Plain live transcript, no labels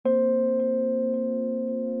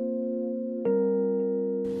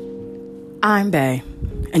I'm Bay,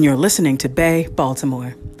 and you're listening to Bay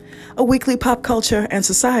Baltimore, a weekly pop culture and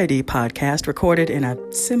society podcast recorded in a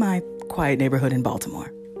semi-quiet neighborhood in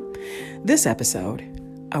Baltimore. This episode,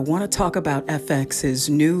 I want to talk about FX's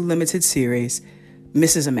new limited series,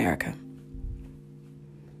 Mrs. America.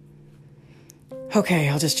 Okay,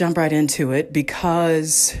 I'll just jump right into it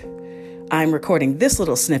because I'm recording this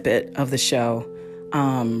little snippet of the show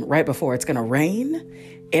right before it's going to rain.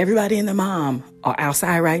 Everybody and their mom are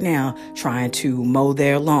outside right now trying to mow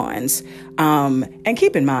their lawns. And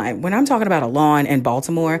keep in mind, when I'm talking about a lawn in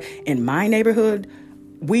Baltimore, in my neighborhood,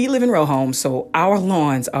 we live in row homes, so our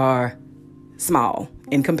lawns are small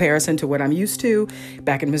in comparison to what I'm used to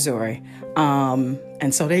back in Missouri.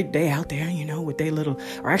 And so they out there, you know, with their little,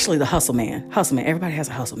 or actually the hustle man, everybody has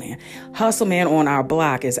a hustle man. Hustle man on our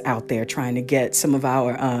block is out there trying to get some of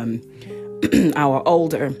our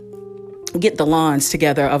get the lawns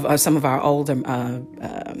together of some of our older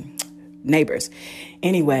neighbors.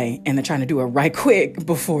 Anyway, and they're trying to do it right quick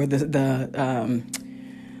before the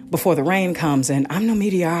rain comes. And I'm no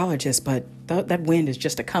meteorologist, but that wind is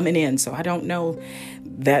just coming in. So I don't know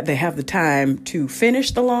that they have the time to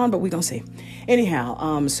finish the lawn, but we're going to see.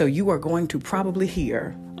 Anyhow, so you are going to probably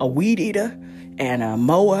hear a weed eater and a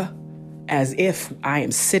mower as if I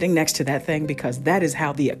am sitting next to that thing, because that is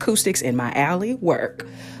how the acoustics in my alley work.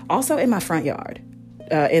 Also in my front yard,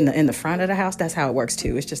 in the front of the house, that's how it works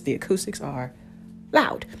too. It's just the acoustics are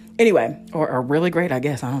loud. Anyway, or really great, I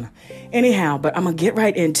guess. I don't know. Anyhow, but I'm going to get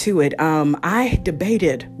right into it. I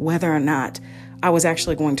debated whether or not I was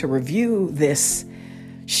actually going to review this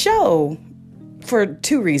show for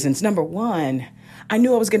two reasons. Number one, I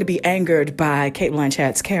knew I was going to be angered by Cate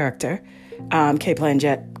Blanchett's character. Cate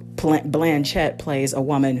Blanchett plays a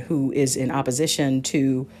woman who is in opposition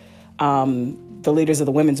to the leaders of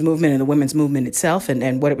the women's movement and the women's movement itself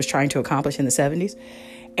and what it was trying to accomplish in the 70s.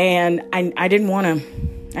 And I didn't want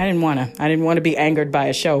to be angered by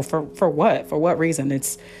a show for what? For what reason?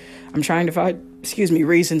 I'm trying to find,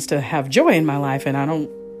 reasons to have joy in my life, and I don't,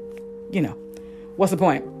 what's the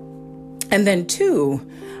point? And then two,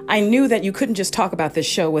 I knew that you couldn't just talk about this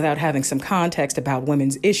show without having some context about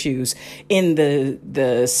women's issues in the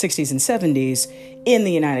 60s and 70s in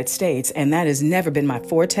the United States. And that has never been my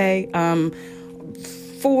forte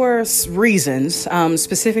for reasons.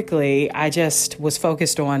 Specifically, I just was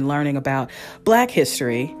focused on learning about Black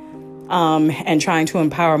history and trying to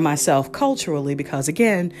empower myself culturally, because,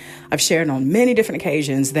 again, I've shared on many different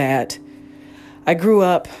occasions that I grew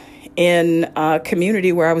up in a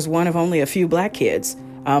community where I was one of only a few Black kids.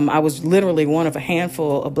 I was literally one of a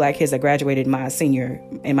handful of Black kids that graduated in my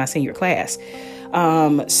senior class.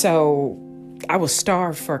 So I was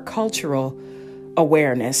starved for cultural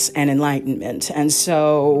awareness and enlightenment. And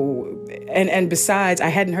so, and besides, I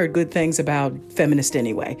hadn't heard good things about feminists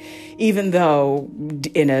anyway, even though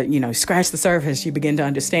scratch the surface, you begin to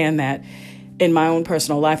understand that in my own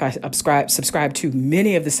personal life, I subscribe to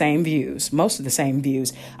many of the same views, most of the same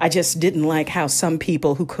views. I just didn't like how some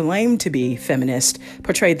people who claimed to be feminist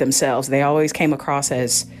portrayed themselves. They always came across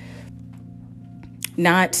as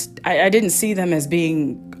I didn't see them as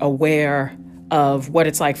being aware of what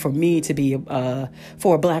it's like for me to be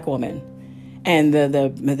for a Black woman, and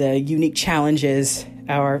the unique challenges,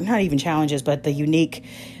 or not even challenges, but the unique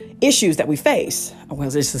issues that we face.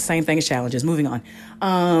 Well, it's the same thing as challenges. Moving on.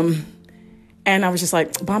 And I was just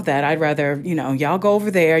like, bump that. I'd rather, y'all go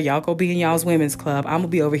over there. Y'all go be in y'all's women's club. I'm going to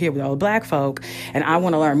be over here with all the Black folk. And I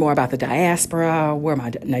want to learn more about the diaspora, where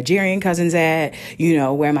my Nigerian cousins at,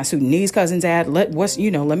 where my Sudanese cousins at. Let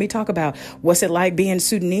me talk about what's it like being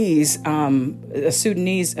Sudanese, a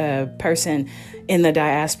Sudanese person in the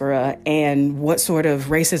diaspora, and what sort of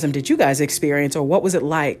racism did you guys experience, or what was it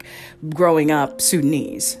like growing up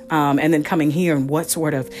Sudanese, and then coming here, and what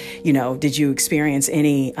sort of, did you experience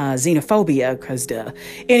any xenophobia? Because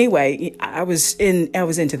anyway, I was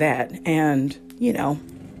into that, and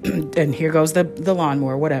and here goes the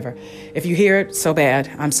lawnmower, whatever. If you hear it, so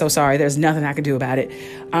bad. I'm so sorry. There's nothing I can do about it.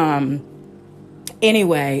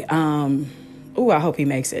 Anyway, I hope he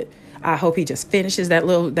makes it. I hope he just finishes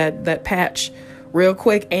that patch real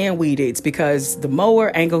quick and weed eats, because the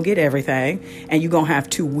mower ain't gonna get everything, and you're gonna have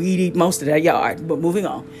to weed eat most of that yard. But moving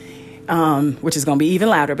on, which is gonna be even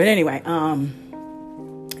louder. But anyway,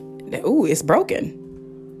 it's broken.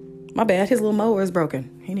 My bad. His little mower is broken.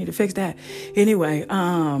 He need to fix that. Anyway,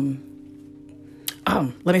 let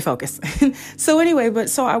me focus. So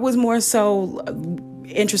I was more so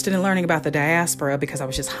interested in learning about the diaspora because I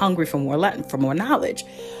was just hungry for more knowledge.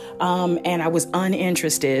 And I was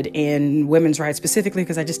uninterested in women's rights specifically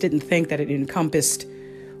because I just didn't think that it encompassed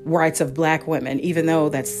rights of Black women, even though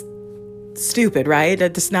that's stupid, right?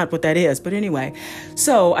 That's not what that is. But anyway,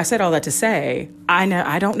 so I said all that to say,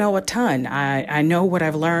 I don't know a ton. I know what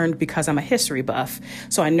I've learned because I'm a history buff.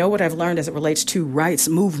 So I know what I've learned as it relates to rights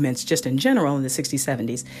movements just in general in the 60s,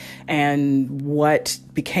 70s, and what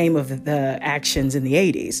became of the actions in the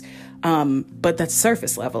 80s. But that's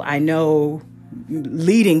surface level. I know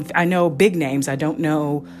big names. I don't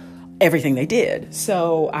know everything they did.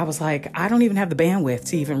 So I was like, I don't even have the bandwidth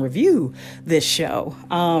to even review this show.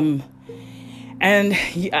 And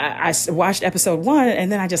I watched episode 1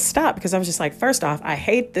 and then I just stopped because I was just like, first off, I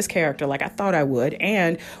hate this character like I thought I would.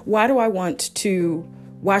 And why do I want to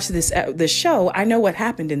watch this show? I know what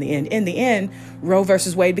happened in the end. In the end, Roe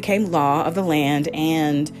versus Wade became law of the land,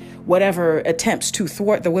 and whatever attempts to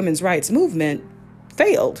thwart the women's rights movement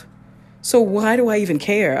failed. So why do I even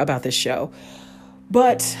care about this show?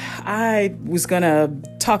 But I was going to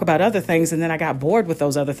talk about other things, and then I got bored with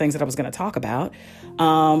those other things that I was going to talk about.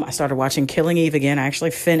 I started watching Killing Eve again. I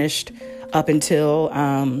actually finished up until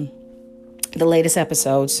the latest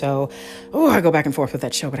episode. So, I go back and forth with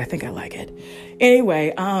that show, but I think I like it.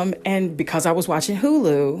 Anyway, and because I was watching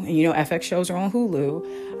Hulu, and FX shows are on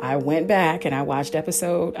Hulu, I went back and I watched I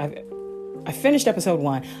finished episode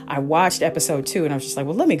 1. I watched episode 2, and I was just like,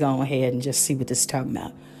 well, let me go ahead and just see what this is talking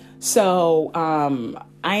about. So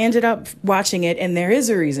I ended up watching it, and there is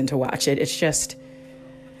a reason to watch it. It's just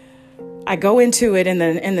I go into it in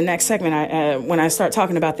the next segment. When I start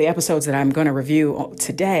talking about the episodes that I'm going to review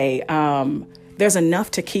today, there's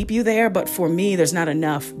enough to keep you there, but for me, there's not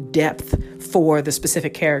enough depth for the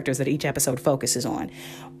specific characters that each episode focuses on.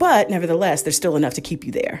 But nevertheless, there's still enough to keep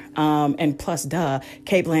you there. And plus,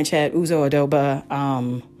 Cate Blanchett, Uzo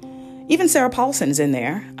Aduba, even Sarah Paulson's in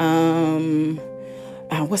there.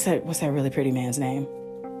 What's that really pretty man's name?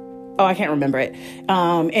 Oh, I can't remember it.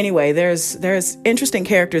 Anyway, there's interesting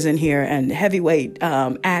characters in here and heavyweight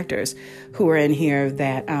actors who are in here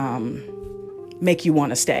that make you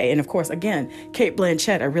want to stay. And of course, again, Cate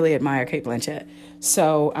Blanchett, I really admire Cate Blanchett.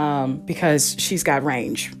 So because she's got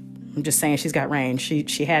range. I'm just saying she's got range.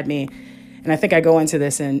 She had me, and I think I go into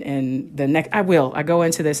this in the next. I go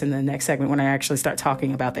into this in the next segment when I actually start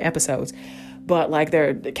talking about the episodes. But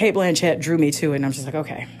Cate Blanchett drew me to it, and I'm just like,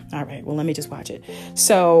 okay, all right, well, let me just watch it.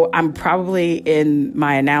 So I'm probably in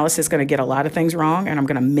my analysis going to get a lot of things wrong, and I'm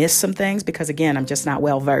going to miss some things because, again, I'm just not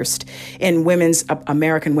well versed in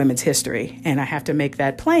American women's history. And I have to make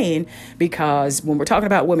that plain because when we're talking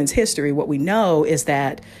about women's history, what we know is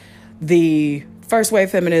that the first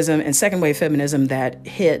wave feminism and second wave feminism that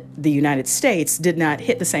hit the United States did not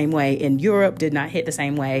hit the same way in Europe, did not hit the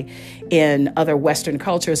same way in other Western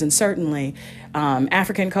cultures, and certainly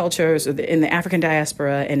African cultures, in the African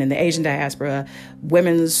diaspora and in the Asian diaspora,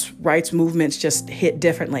 women's rights movements just hit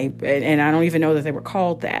differently. And I don't even know that they were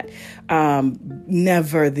called that.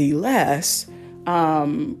 Nevertheless,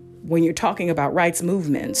 when you're talking about rights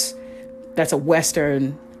movements, that's a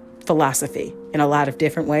Western philosophy in a lot of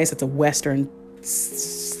different ways. It's a Western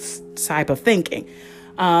type of thinking.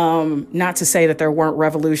 Not to say that there weren't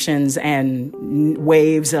revolutions and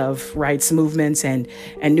waves of rights movements and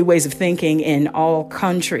new ways of thinking in all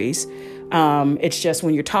countries. It's just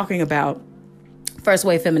when you're talking about first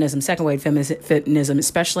wave feminism, second wave feminism,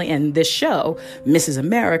 especially in this show, Mrs.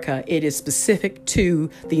 America, it is specific to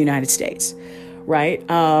the United States, right?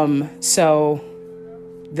 So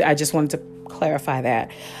I just wanted to clarify that.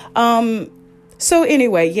 So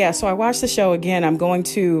anyway, so I watched the show again. I'm going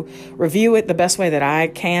to review it the best way that I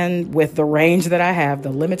can with the range that I have, the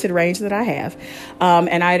limited range that I have.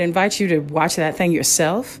 And I'd invite you to watch that thing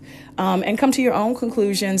yourself and come to your own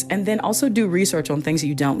conclusions, and then also do research on things that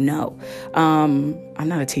you don't know. I'm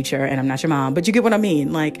not a teacher and I'm not your mom, but you get what I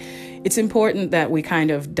mean. It's important that we kind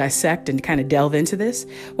of dissect and kind of delve into this.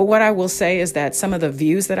 But what I will say is that some of the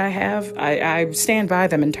views that I have, I stand by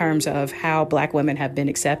them in terms of how Black women have been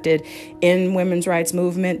accepted in women's rights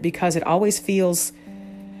movement, because it has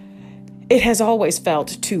always felt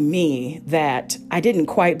to me that I didn't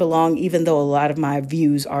quite belong, even though a lot of my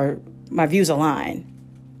views align.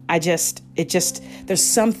 There's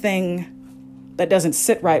something that doesn't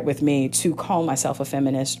sit right with me to call myself a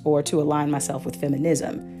feminist or to align myself with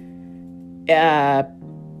feminism. No,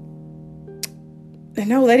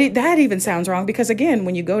 that even sounds wrong, because again,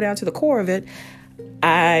 when you go down to the core of it,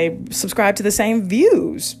 I subscribe to the same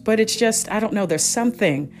views, but it's just, I don't know, there's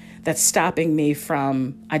something that's stopping me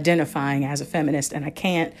from identifying as a feminist, and I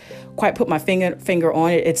can't quite put my finger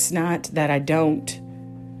on it. It's not that I don't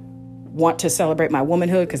want to celebrate my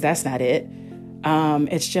womanhood, because that's not it.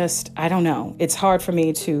 It's just, I don't know. It's hard for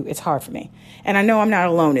me. And I know I'm not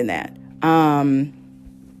alone in that.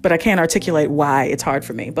 but I can't articulate why it's hard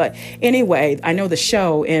for me. But anyway, I know the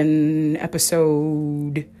show in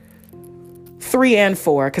episode 3 and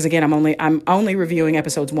 4, because again, I'm only reviewing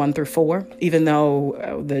episodes 1 through 4, even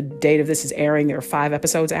though the date of this is airing, there are 5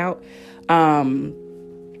 episodes out.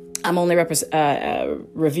 I'm only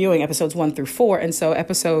reviewing episodes 1 through 4, and so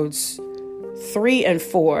episodes 3 and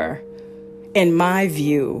 4, in my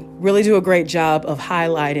view, really do a great job of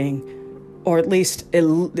highlighting, or at least,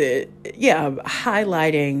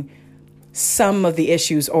 highlighting some of the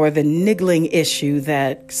issues or the niggling issue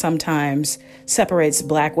that sometimes separates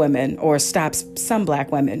Black women or stops some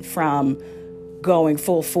Black women from going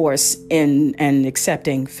full force in and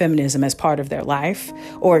accepting feminism as part of their life,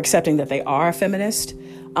 or accepting that they are a feminist.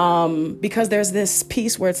 Because there's this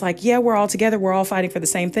piece where it's like, yeah, we're all together, we're all fighting for the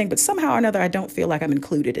same thing, but somehow or another, I don't feel like I'm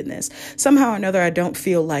included in this. Somehow or another, I don't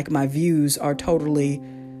feel like my views are totally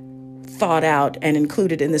thought out and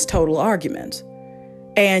included in this total argument.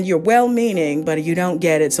 And you're well-meaning, but you don't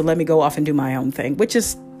get it, so let me go off and do my own thing, which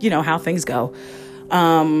is, how things go.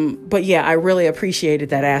 But yeah, I really appreciated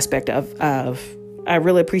that aspect I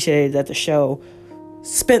really appreciated that the show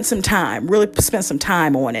spent some time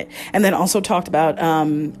on it, and then also talked about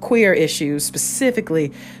queer issues,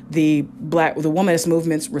 specifically the womanist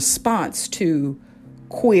movement's response to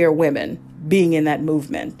queer women being in that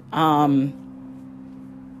movement. And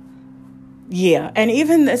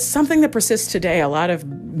even it's something that persists today. A lot of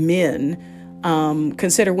men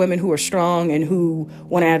consider women who are strong and who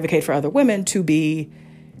want to advocate for other women to be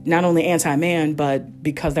not only anti-man, but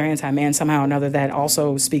because they're anti-man, somehow or another, that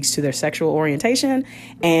also speaks to their sexual orientation.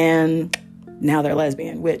 And now they're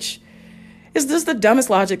lesbian, which is just the dumbest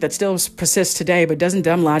logic that still persists today. But doesn't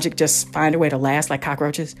dumb logic just find a way to last like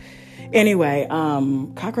cockroaches? Anyway,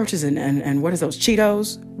 cockroaches and what is those,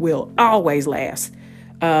 Cheetos, will always last.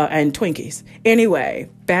 And Twinkies. Anyway,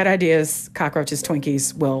 bad ideas, cockroaches,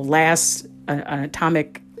 Twinkies will last an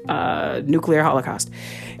atomic nuclear holocaust.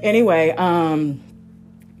 Anyway,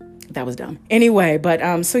 that was dumb. Anyway, but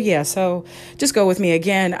so just go with me.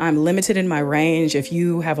 Again, I'm limited in my range. If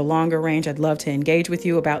you have a longer range, I'd love to engage with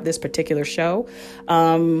you about this particular show.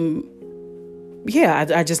 I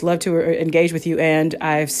just love to engage with you. And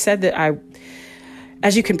I've said that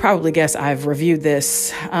as you can probably guess, I've reviewed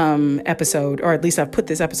this episode, or at least I've put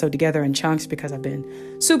this episode together in chunks because I've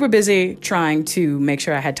been super busy trying to make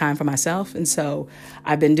sure I had time for myself. And so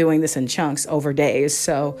I've been doing this in chunks over days.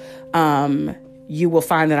 So you will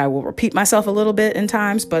find that I will repeat myself a little bit in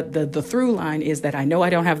times, but the through line is that I know I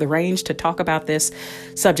don't have the range to talk about this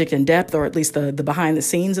subject in depth, or at least the behind the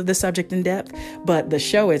scenes of the subject in depth. But the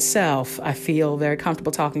show itself, I feel very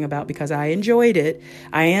comfortable talking about because I enjoyed it.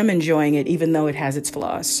 I am enjoying it, even though it has its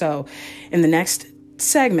flaws. So in the next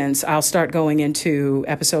segments, I'll start going into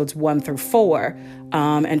episodes 1 through 4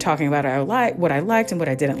 and talking about what I liked and what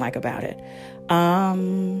I didn't like about it.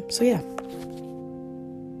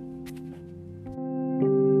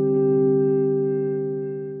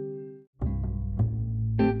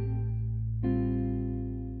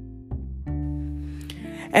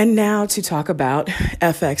 And now to talk about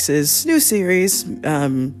FX's new series,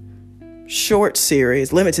 short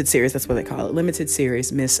series, limited series, that's what they call it, limited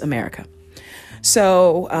series, Miss America.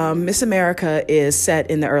 So Miss America is set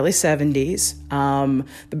in the early 70s.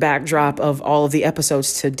 The backdrop of all of the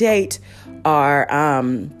episodes to date are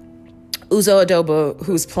Uzo Aduba,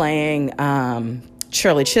 who's playing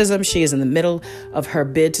Shirley Chisholm. She is in the middle of her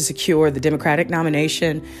bid to secure the Democratic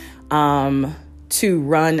nomination to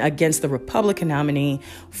run against the Republican nominee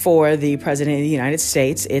for the president of the United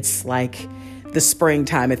States. It's like the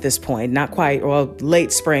springtime at this point, not quite, well,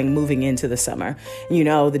 late spring moving into the summer.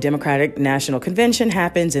 The Democratic National Convention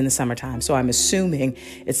happens in the summertime. So I'm assuming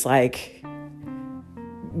it's like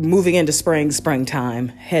moving into springtime,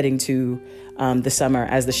 heading to the summer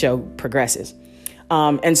as the show progresses.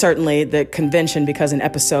 And certainly the convention, because in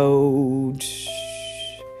episode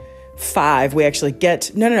 5, we actually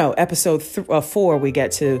get episode 4, we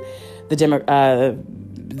get to the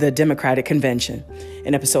Democratic Convention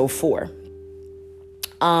in episode 4.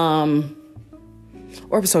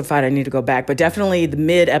 Or episode 5, I need to go back, but definitely the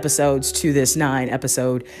mid episodes to this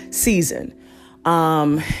 9-episode season.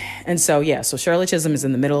 So Shirley Chisholm is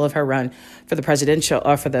in the middle of her run for the presidential,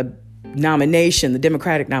 or for the nomination, the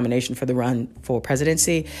Democratic nomination for the run for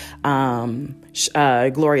presidency. Gloria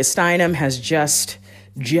Steinem has just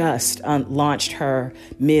launched her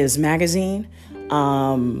Ms. magazine,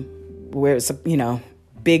 where it's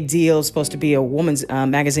big deal. It's supposed to be a woman's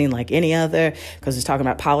magazine like any other, because it's talking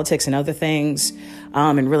about politics and other things,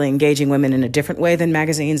 and really engaging women in a different way than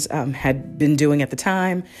magazines had been doing at the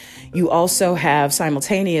time. You also have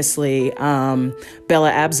simultaneously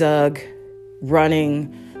Bella Abzug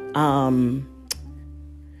running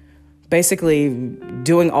basically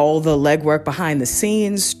doing all the legwork behind the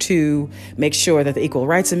scenes to make sure that the Equal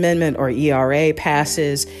Rights Amendment, or ERA,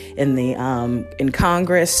 passes in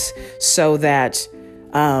Congress, so that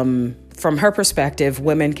from her perspective,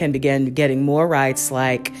 women can begin getting more rights,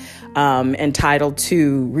 like entitled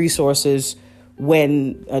to resources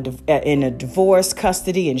when in a divorce,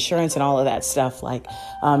 custody, insurance, and all of that stuff, like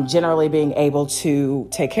generally being able to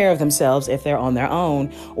take care of themselves if they're on their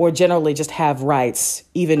own, or generally just have rights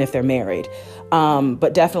even if they're married.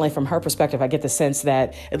 But definitely from her perspective, I get the sense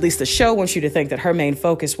that at least the show wants you to think that her main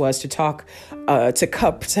focus was to talk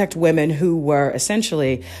to protect women who were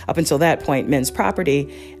essentially, up until that point, men's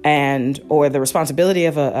property or the responsibility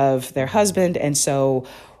of their husband. And so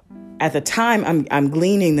at the time, I'm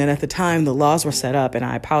gleaning that at the time the laws were set up, and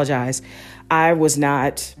I apologize, I was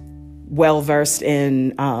not well versed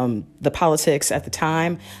in the politics at the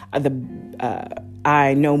time.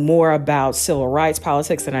 I know more about civil rights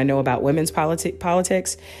politics than I know about women's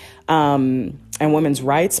politics and women's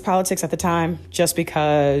rights politics at the time, just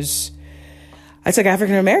because I took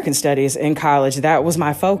African American studies in college. That was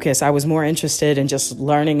my focus. I was more interested in just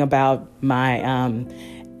learning about my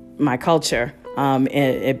culture.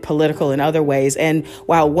 In political and other ways. And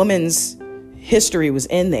while women's history was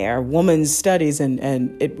in there, women's studies,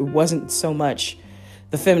 and it wasn't so much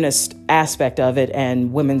the feminist aspect of it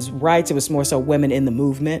and women's rights, it was more so women in the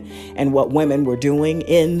movement and what women were doing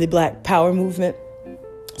in the Black Power movement.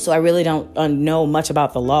 So I really don't know much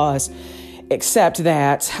about the laws, except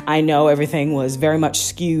that I know everything was very much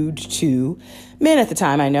skewed to men at the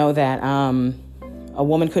time. I know that a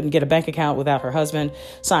woman couldn't get a bank account without her husband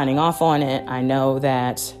signing off on it. I know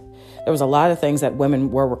that there was a lot of things that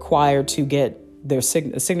women were required to get their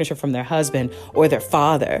signature from their husband or their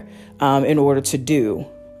father in order to do.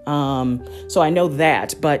 So I know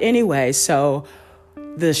that. But anyway, so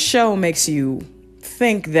the show makes you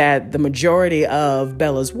think that the majority of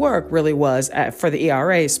Bella's work really was, for the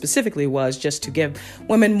ERA specifically, was just to give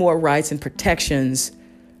women more rights and protections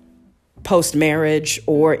post-marriage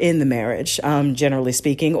or in the marriage, generally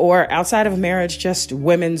speaking, or outside of marriage, just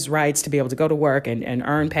women's rights to be able to go to work and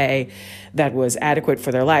earn pay that was adequate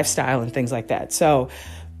for their lifestyle and things like that. So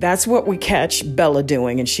that's what we catch Bella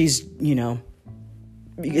doing. And she's, you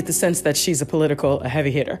get the sense that she's a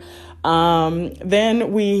heavy hitter.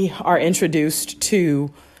 Then we are introduced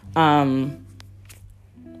to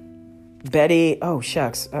Betty. Oh,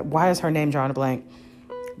 shucks. Why is her name drawing a blank?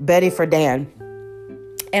 Betty Friedan.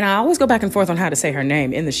 And I always go back and forth on how to say her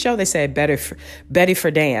name. In the show, they say Betty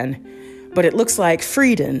Friedan, but it looks like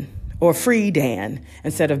Friedan or Friedan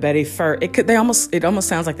instead of Betty Fur. It almost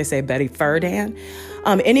sounds like they say Betty Friedan.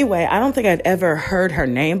 Anyway, I don't think I'd ever heard her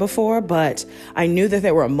name before, but I knew that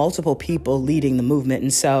there were multiple people leading the movement,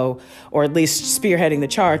 and so, or at least spearheading the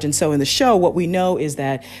charge. And so in the show, what we know is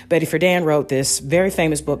that Betty Friedan wrote this very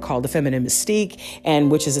famous book called The Feminine Mystique, and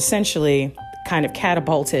which is essentially kind of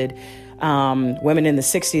catapulted women in the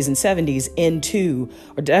 60s and 70s into,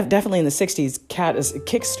 or definitely in the 60s,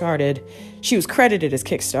 she was credited as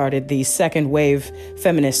kickstarted the second wave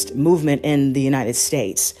feminist movement in the United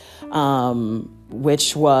States,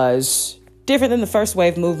 which was different than the first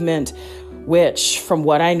wave movement, which, from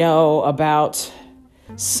what I know about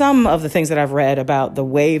some of the things that I've read about the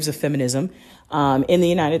waves of feminism in the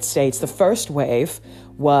United States, the first wave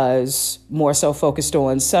was more so focused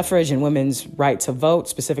on suffrage and women's right to vote,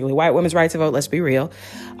 specifically white women's right to vote, let's be real,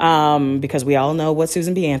 because we all know what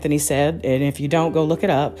Susan B. Anthony said, and if you don't, go look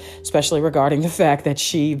it up, especially regarding the fact that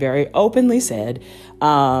she very openly said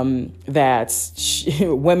that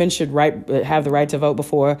women should have the right to vote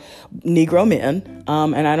before Negro men,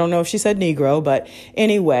 and I don't know if she said Negro, but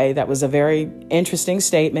anyway, that was a very interesting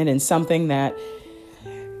statement and something that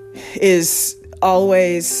is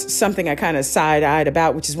always something I kind of side-eyed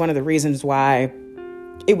about, which is one of the reasons why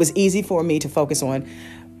it was easy for me to focus on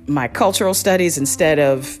my cultural studies instead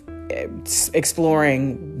of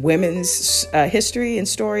exploring women's history and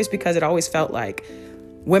stories, because it always felt like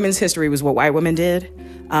women's history was what white women did.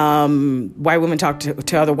 White women talked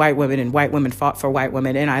to other white women, and white women fought for white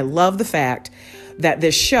women. And I love the fact that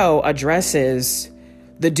this show addresses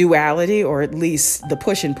the duality, or at least the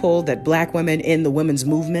push and pull that Black women in the women's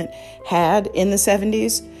movement had in the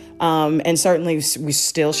 70s. And certainly we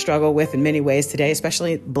still struggle with in many ways today,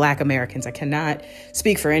 especially Black Americans. I cannot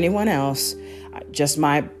speak for anyone else, just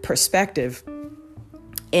my perspective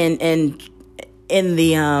in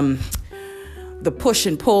the push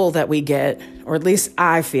and pull that we get, or at least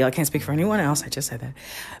I feel, I can't speak for anyone else, I just said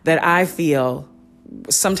that I feel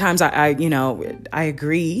sometimes I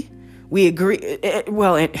agree. We agree.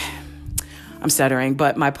 I'm stuttering,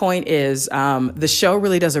 but my point is the show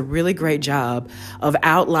really does a really great job of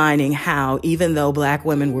outlining how, even though Black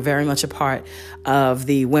women were very much a part of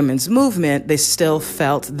the women's movement, they still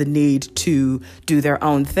felt the need to do their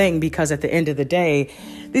own thing, because at the end of the day,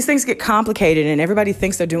 these things get complicated and everybody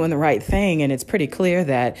thinks they're doing the right thing. And it's pretty clear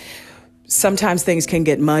that sometimes things can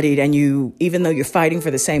get muddied, and even though you're fighting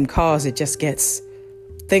for the same cause,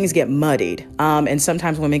 things get muddied. And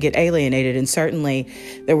sometimes women get alienated. And certainly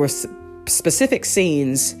there were specific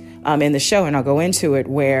scenes in the show, and I'll go into it,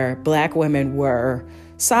 where Black women were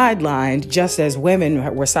sidelined just as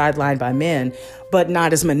women were sidelined by men, but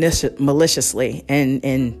not as maliciously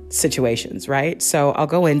in situations, right? So I'll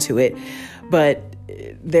go into it. But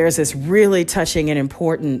there's this really touching and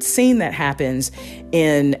important scene that happens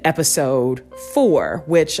in episode 4,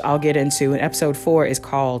 which I'll get into. And episode 4 is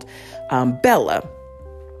called Bella.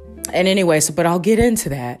 And anyway, but I'll get into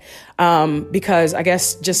that because I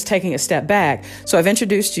guess just taking a step back. So I've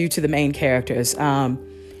introduced you to the main characters.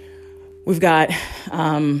 We've got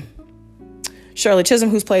Shirley Chisholm,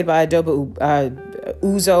 who's played by Uzo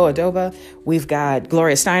Aduba. We've got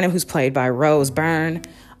Gloria Steinem, who's played by Rose Byrne.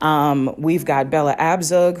 We've got Bella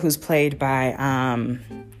Abzug, who's played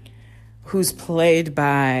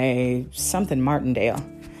by something Martindale.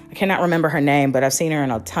 I cannot remember her name, but I've seen her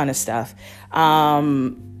in a ton of stuff.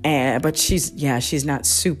 But she's not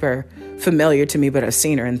super familiar to me, but I've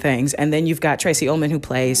seen her in things. And then you've got Tracy Ullman, who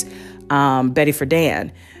plays Betty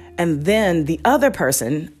Friedan. And then the other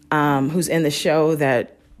person who's in the show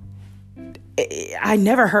that I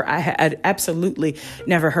had absolutely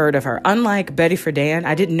never heard of her. Unlike Betty Friedan,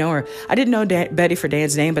 I didn't know her. I didn't know Betty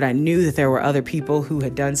Friedan's name, but I knew that there were other people who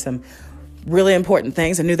had done some really important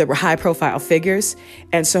things. I knew there were high profile figures.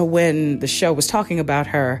 And so when the show was talking about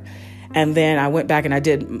her, and then I went back and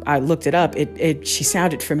I looked it up, she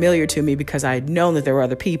sounded familiar to me because I had known that there were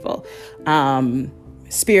other people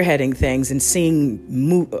spearheading things and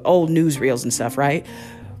seeing old newsreels and stuff, right?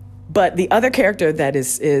 But the other character that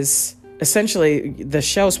is essentially the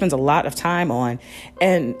show spends a lot of time on,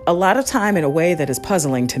 and a lot of time in a way that is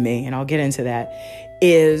puzzling to me, and I'll get into that,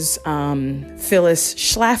 is Phyllis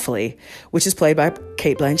Schlafly, which is played by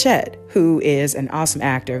Cate Blanchett, who is an awesome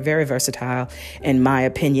actor, very versatile, in my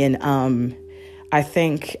opinion. I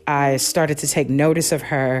think I started to take notice of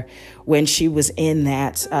her when she was in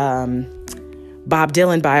that Bob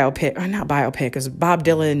Dylan biopic, or not biopic, it was Bob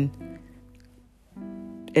Dylan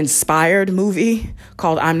inspired movie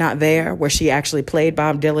called I'm Not There, where she actually played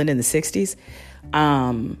Bob Dylan in the 60s.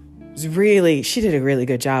 She did a really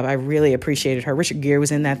good job. I really appreciated her. Richard Gere was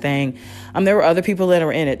in that thing. There were other people that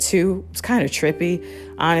were in it too. It's kind of trippy,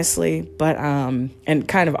 honestly, but and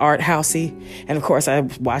kind of art housey. And of course, I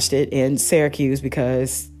watched it in Syracuse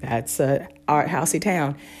because that's a art housey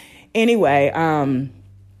town. Anyway,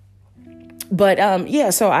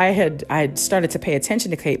 so I had started to pay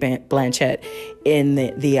attention to Cate Blanchett in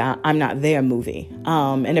the I'm Not There movie.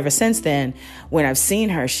 And ever since then, when I've seen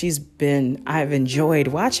her, I've enjoyed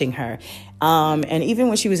watching her. And even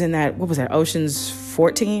when she was in that, what was that, Ocean's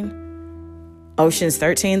 13,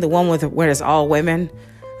 the one where it's all women,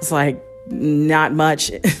 it's like not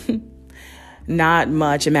much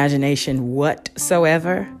imagination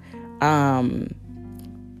whatsoever.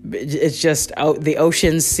 It's just the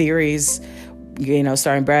Ocean's series,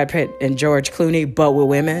 starring Brad Pitt and George Clooney, but with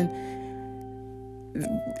women.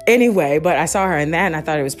 Anyway, but I saw her in that, and I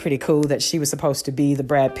thought it was pretty cool that she was supposed to be the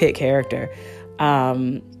Brad Pitt character,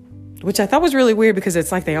 which I thought was really weird because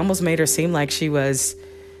it's like they almost made her seem like they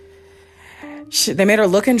made her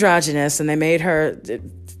look androgynous, and they made her,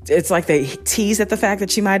 it's like they teased at the fact that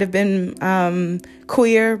she might have been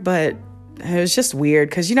queer, but it was just weird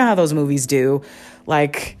because you know how those movies do.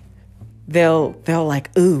 Like, they'll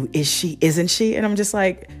like, ooh, is she, isn't she? And I'm just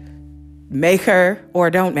like, make her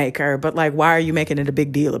or don't make her. But like, why are you making it a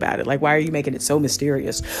big deal about it? Like, why are you making it so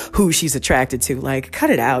mysterious who she's attracted to? Like,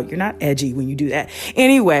 cut it out. You're not edgy when you do that.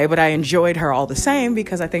 Anyway, but I enjoyed her all the same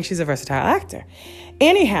because I think she's a versatile actor.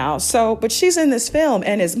 Anyhow, but she's in this film,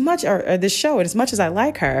 and this show, and as much as I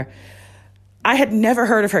like her, I had never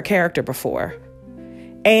heard of her character before.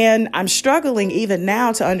 And I'm struggling even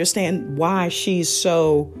now to understand why she's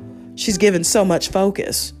given so much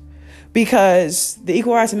focus, because the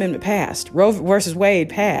Equal Rights Amendment passed, Roe versus Wade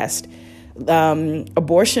passed,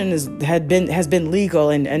 abortion has been legal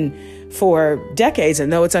and for decades,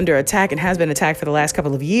 and though it's under attack and has been attacked for the last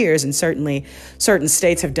couple of years, and certainly certain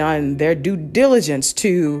states have done their due diligence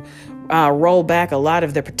to roll back a lot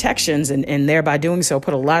of the protections and thereby doing so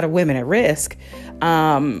put a lot of women at risk.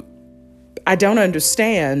 I don't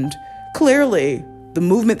understand. Clearly, the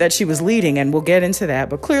movement that she was leading, and we'll get into that,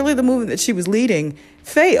 but clearly the movement that she was leading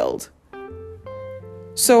failed.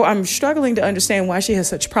 So I'm struggling to understand why she has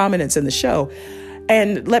such prominence in the show.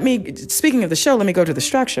 And speaking of the show, let me go to the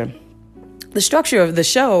structure. The structure of the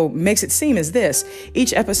show makes it seem as this.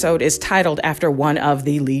 Each episode is titled after one of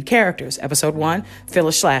the lead characters. Episode 1,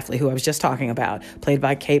 Phyllis Schlafly, who I was just talking about, played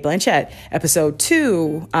by Cate Blanchett. Episode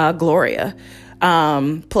 2, Gloria,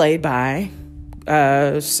 played by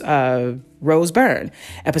Rose Byrne.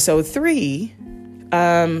 Episode 3,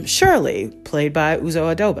 Shirley, played by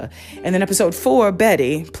Uzo Aduba. And then episode 4,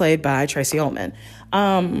 Betty, played by Tracey Ullman.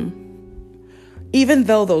 Even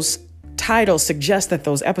though those titles suggest that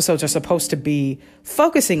those episodes are supposed to be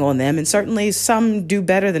focusing on them, and certainly some do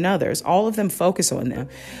better than others, all of them focus on them.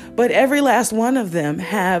 But every last one of them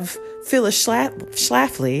have Phyllis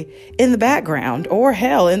Schlafly in the background, or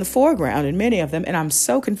hell, in the foreground in many of them. And I'm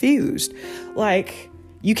so confused. Like,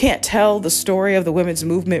 you can't tell the story of the women's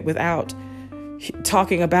movement without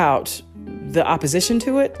talking about the opposition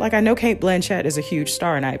to it. Like, I know Cate Blanchett is a huge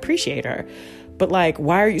star and I appreciate her. But like,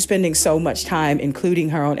 why are you spending so much time including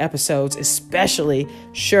her own episodes, especially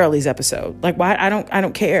Shirley's episode? Like, why? I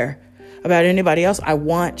don't care about anybody else. I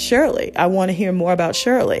want Shirley. I want to hear more about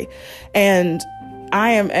Shirley. And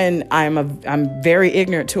I'm very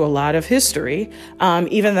ignorant to a lot of history.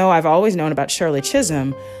 Even though I've always known about Shirley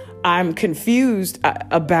Chisholm, I'm confused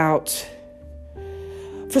about,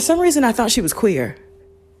 for some reason, I thought she was queer.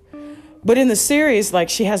 But in the series, like,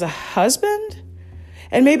 she has a husband.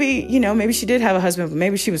 And maybe she did have a husband, but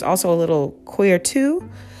maybe she was also a little queer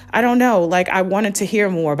too. I don't know. Like, I wanted to hear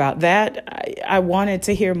more about that. I wanted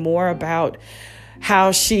to hear more about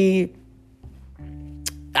how she,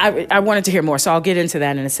 I wanted to hear more. So I'll get into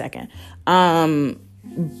that in a second.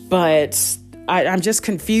 But I'm just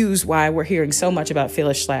confused why we're hearing so much about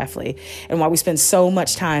Phyllis Schlafly and why we spend so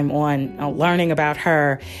much time on learning about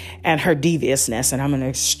her and her deviousness. And I'm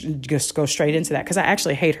going to just go straight into that because I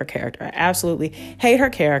actually hate her character. I absolutely hate her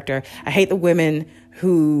character. I hate the women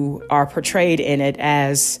who are portrayed in it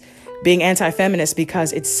as being anti-feminist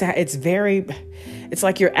because it's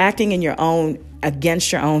like you're acting in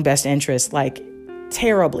against your own best interest, like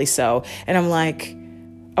terribly so. And I'm like,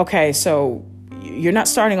 okay, so you're not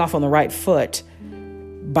starting off on the right foot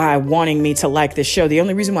by wanting me to like this show. The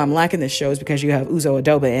only reason why I'm liking this show is because you have Uzo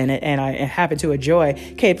Aduba in it, and I happen to enjoy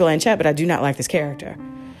Cate Blanchett, but I do not like this character.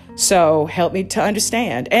 So help me to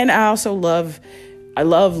understand. And I also love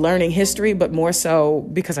learning history, but more so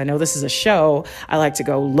because I know this is a show, I like to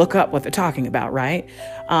go look up what they're talking about, right?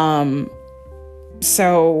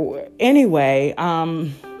 So anyway,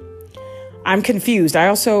 I'm confused. I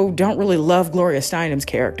also don't really love Gloria Steinem's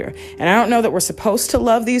character. And I don't know that we're supposed to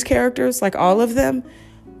love these characters, like all of them,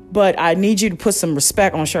 but I need you to put some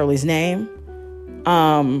respect on Shirley's name.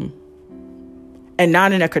 And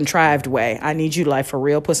not in a contrived way. I need you to, like, for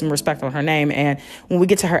real, put some respect on her name. And when we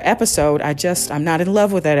get to her episode, I'm not in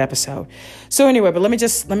love with that episode. So anyway, but let me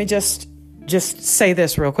just say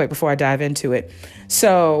this real quick before I dive into it.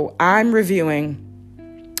 So I'm reviewing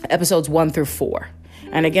episodes 1 through 4.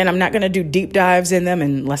 And again, I'm not going to do deep dives in them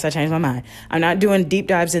unless I change my mind. I'm not doing deep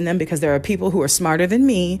dives in them because there are people who are smarter than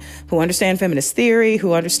me, who understand feminist theory,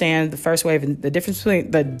 who understand the first wave and the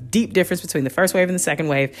deep difference between the first wave and the second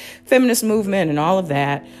wave, feminist movement and all of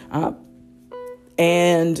that,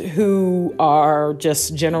 and who are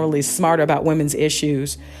just generally smarter about women's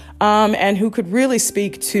issues, and who could really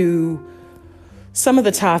speak to some of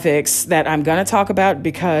the topics that I'm going to talk about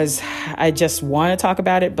because I just want to talk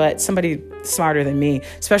about it, but somebody smarter than me,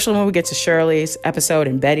 especially when we get to Shirley's episode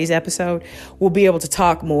and Betty's episode, will be able to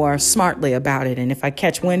talk more smartly about it. And if I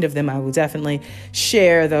catch wind of them, I will definitely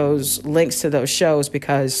share those links to those shows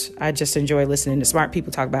because I just enjoy listening to smart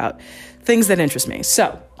people talk about things that interest me.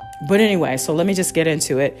 But anyway, so let me just get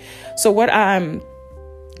into it. So what I'm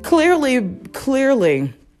clearly,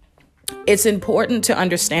 it's important to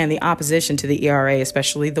understand the opposition to the ERA,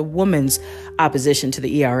 especially the woman's opposition to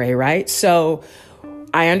the ERA, right? So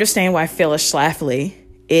I understand why Phyllis Schlafly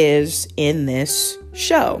is in this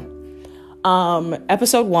show.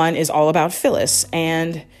 Episode 1 is all about Phyllis,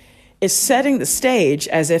 and it's setting the stage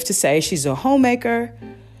as if to say she's a homemaker.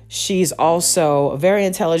 She's also a very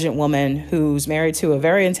intelligent woman who's married to a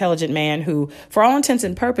very intelligent man who, for all intents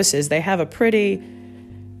and purposes, they have a pretty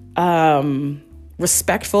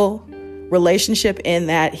respectful relationship in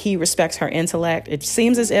that he respects her intellect. It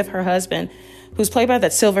seems as if her husband, who's played by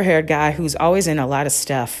that silver-haired guy who's always in a lot of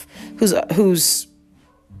stuff, who's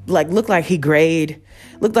like looked like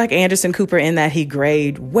Anderson Cooper in that he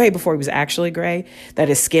grayed way before he was actually gray, that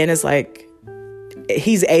his skin is like,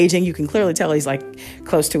 he's aging. You can clearly tell he's like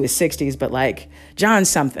close to his 60s, but like John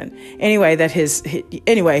something. Anyway, that his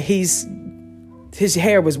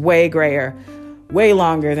hair was way grayer, way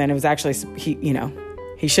longer than it was actually,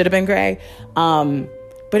 He should have been gray.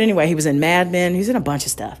 But anyway, he was in Mad Men. He's in a bunch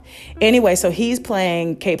of stuff. Anyway, so he's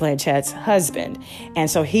playing Cate Blanchett's husband. And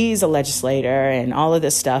so he's a legislator and all of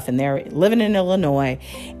this stuff. And they're living in Illinois.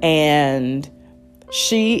 And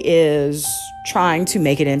she is trying to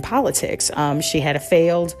make it in politics. She had a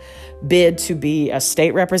failed bid to be a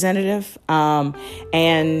state representative.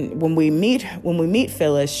 And when we meet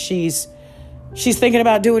Phyllis, she's thinking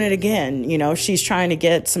about doing it again. You know, she's trying to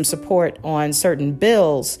get some support on certain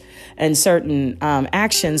bills and certain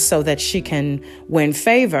actions so that she can win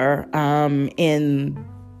favor in,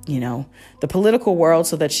 you know, the political world,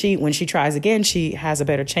 so that when she tries again, she has a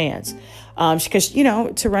better chance. Because, you know,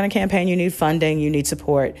 to run a campaign, you need funding, you need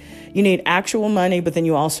support, you need actual money, but then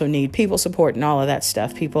you also need people support and all of that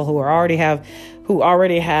stuff. People who already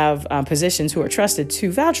have positions, who are trusted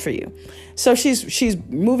to vouch for you. So she's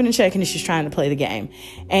moving and shaking, and she's trying to play the game.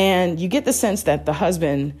 And you get the sense that the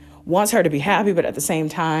husband wants her to be happy, but at the same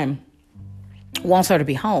time wants her to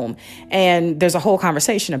be home. And there's a whole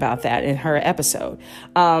conversation about that in her episode.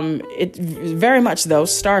 It very much, though,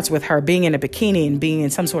 starts with her being in a bikini and being in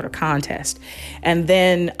some sort of contest. And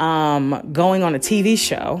then going on a TV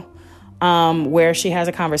show where she has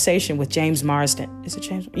a conversation with James Marsden. Is it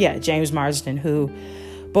James? Yeah, James Marsden, who,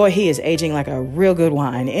 boy, he is aging like a real good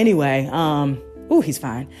wine. Anyway, he's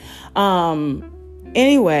fine.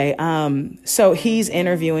 So he's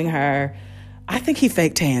interviewing her. I think he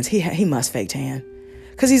fake tans. He must fake tan,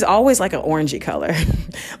 because he's always like an orangey color.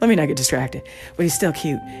 Let me not get distracted, but he's still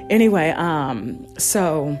cute. Anyway, or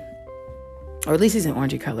at least he's an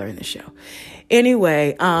orangey color in the show.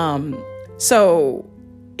 Anyway, so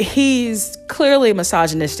he's clearly a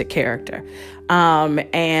misogynistic character.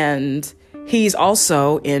 And he's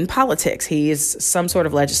also in politics. He is some sort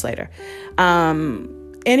of legislator.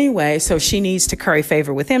 Anyway, so she needs to curry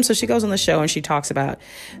favor with him. So she goes on the show and she talks about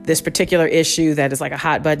this particular issue that is like a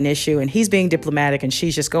hot button issue, and he's being diplomatic and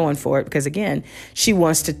she's just going for it because, again, she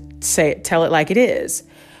wants to tell it like it is,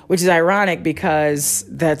 which is ironic because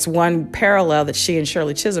that's one parallel that she and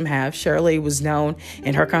Shirley Chisholm have. Shirley was known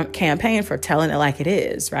in her campaign for telling it like it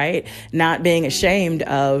is, right? Not being ashamed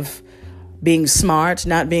of being smart,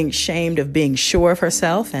 not being ashamed of being sure of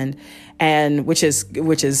herself, and which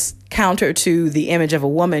is counter to the image of a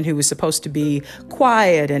woman who was supposed to be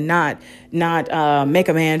quiet and not make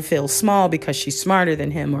a man feel small because she's smarter than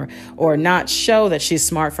him, or not show that she's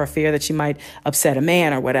smart for fear that she might upset a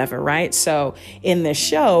man or whatever, right? So in this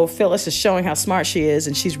show, Phyllis is showing how smart she is,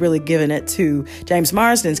 and she's really giving it to James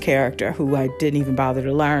Marsden's character, who I didn't even bother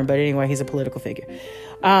to learn, but anyway, he's a political figure.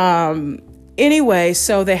 Anyway,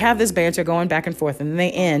 so they have this banter going back and forth, and then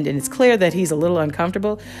they end, and it's clear that he's a little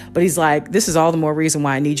uncomfortable, but he's like, this is all the more reason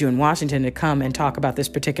why I need you in Washington to come and talk about this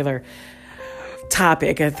particular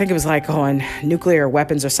topic. I think it was like on nuclear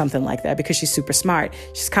weapons or something like that, because she's super smart.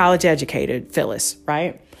 She's college educated, Phyllis,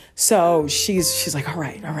 right? So she's like, all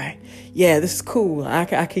right. Yeah, this is cool. I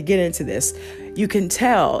could get into this. You can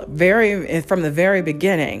tell from the very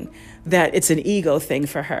beginning that it's an ego thing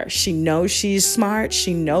for her. She knows she's smart.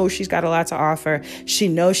 She knows she's got a lot to offer. She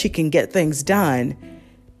knows she can get things done.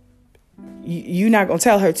 You're not going to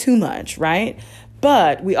tell her too much, right?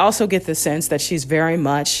 But we also get the sense that she's very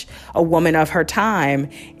much a woman of her time,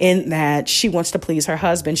 in that she wants to please her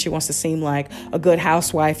husband. She wants to seem like a good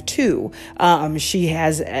housewife too. She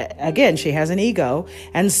has an ego.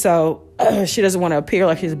 And so she doesn't want to appear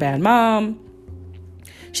like she's a bad mom.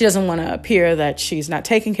 She doesn't want to appear that she's not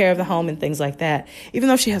taking care of the home and things like that, even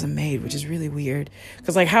though she has a maid, which is really weird.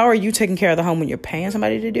 Because, like, how are you taking care of the home when you're paying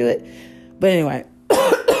somebody to do it? But anyway,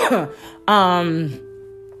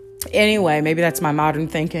 maybe that's my modern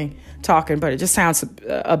thinking talking, but it just sounds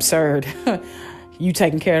absurd. You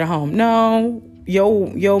taking care of the home. No,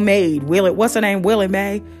 your maid, what's her name? Willie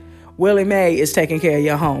Mae. Willie Mae is taking care of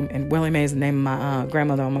your home. And Willie Mae is the name of my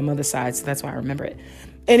grandmother on my mother's side, so that's why I remember it.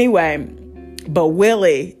 Anyway, but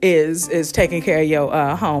Willie is taking care of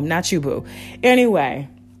your home, not you, boo. Anyway,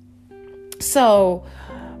 so,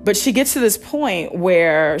 but she gets to this point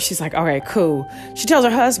where she's like, all right, cool. She tells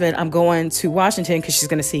her husband, I'm going to Washington because she's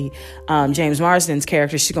going to see James Marsden's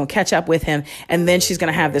character. She's going to catch up with him. And then she's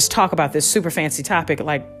going to have this talk about this super fancy topic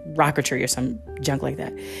like rocketry or some junk like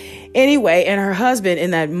that. Anyway, and her husband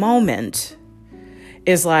in that moment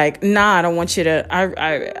is like, nah, I don't want you to,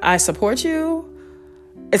 I support you.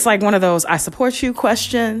 It's like one of those I support you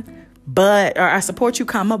question, but, or I support you,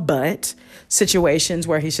 but situations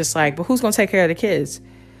where he's just like, but who's going to take care of the kids?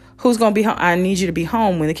 Who's going to be home? I need you to be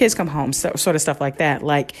home when the kids come home. So, sort of stuff like that.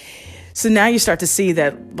 Like, so now you start to see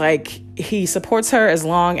that, like, he supports her as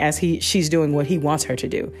long as she's doing what he wants her to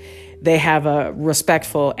do. They have a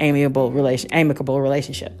respectful, amicable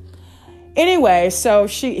relationship. Anyway, so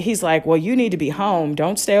he's like, well, you need to be home.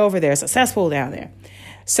 Don't stay over there. It's a cesspool down there.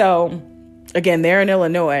 So again, they're in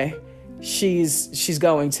Illinois. She's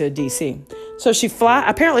going to DC. So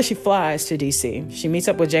apparently she flies to DC. She meets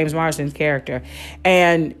up with James Marsden's character,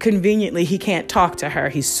 and conveniently he can't talk to her.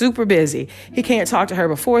 He's super busy. He can't talk to her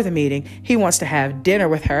before the meeting. He wants to have dinner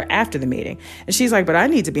with her after the meeting. And she's like, but I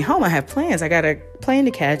need to be home. I have plans. I got a plane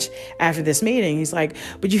to catch after this meeting. He's like,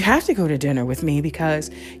 but you have to go to dinner with me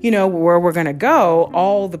because, where we're going to go,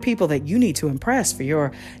 all the people that you need to impress for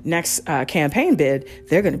your next campaign bid,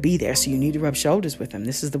 they're going to be there. So you need to rub shoulders with them.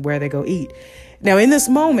 This is where they go eat. Now, in this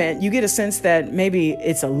moment, you get a sense that maybe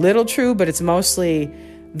it's a little true, but it's mostly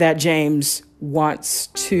that James wants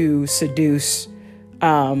to seduce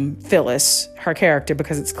Phyllis, her character,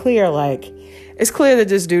 because it's clear that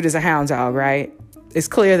this dude is a hound dog, right? It's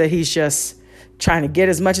clear that he's just trying to get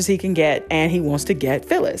as much as he can get, and he wants to get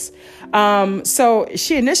Phyllis. So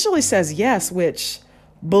she initially says yes, which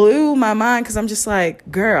blew my mind because I'm just like,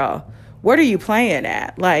 girl, what are you playing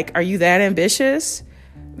at? Like, are you that ambitious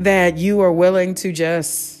that you are willing to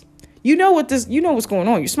just, what's going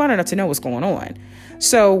on. You're smart enough to know what's going on.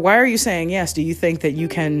 So why are you saying yes? Do you think that you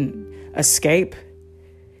can escape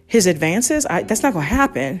his advances? That's not going to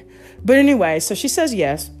happen. But anyway, so she says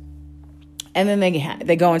yes. And then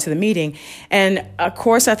they go into the meeting. And of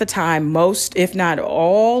course, at the time, most, if not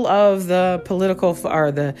all of the political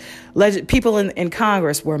or the people in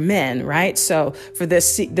Congress were men, right? So for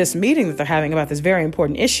this meeting that they're having about this very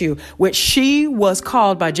important issue, which she was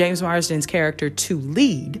called by James Marsden's character to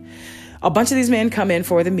lead, a bunch of these men come in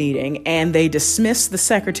for the meeting and they dismiss the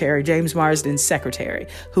secretary, James Marsden's secretary,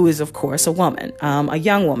 who is, of course, a woman, a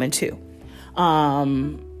young woman, too.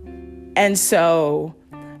 And so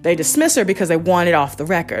they dismiss her because they want it off the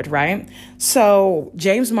record, right? So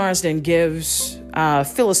James Marsden gives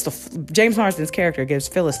James Marsden's character gives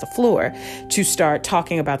Phyllis the floor to start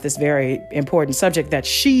talking about this very important subject that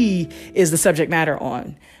she is the subject matter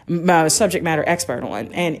expert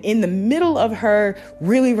on. And in the middle of her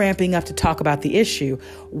really ramping up to talk about the issue,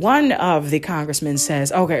 one of the congressmen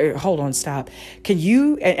says, okay, hold on, stop. Can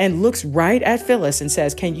you, and looks right at Phyllis and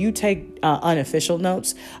says, can you take unofficial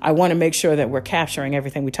notes? I want to make sure that we're capturing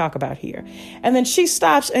everything we talk about here. And then she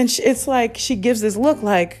stops and it's like, she gives this look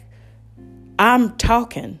like, I'm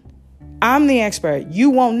talking. I'm the expert.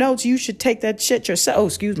 You want notes. You should take that shit yourself. Oh,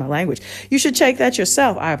 excuse my language. You should take that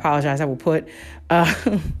yourself. I apologize. I will put a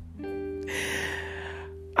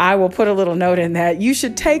little note in that. You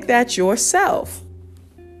should take that yourself.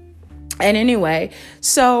 And anyway,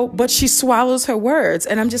 but she swallows her words.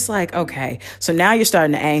 And I'm just like, okay, so now you're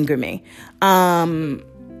starting to anger me.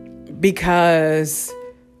 Because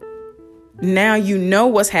now you know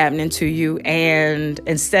what's happening to you, and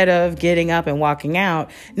instead of getting up and walking out,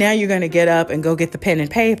 now you're going to get up and go get the pen and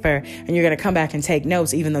paper, and you're going to come back and take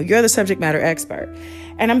notes, even though you're the subject matter expert.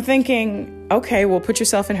 And I'm thinking, okay, well, put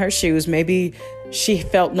yourself in her shoes. Maybe she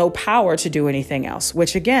felt no power to do anything else,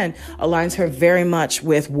 which again aligns her very much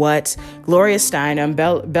with what Gloria Steinem,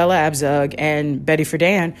 Bella Abzug, and Betty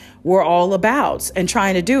Friedan were all about and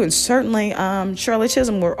trying to do. And certainly Shirley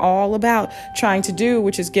Chisholm were all about trying to do,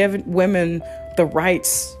 which is give women the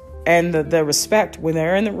rights and the respect when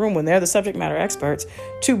they're in the room, when they're the subject matter experts,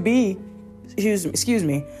 to be,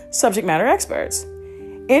 subject matter experts.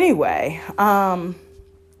 Anyway,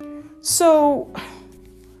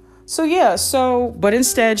 but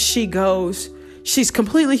instead she's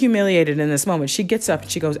completely humiliated in this moment. She gets up and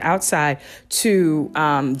she goes outside to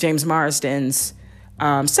James Marsden's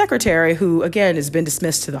secretary, who again has been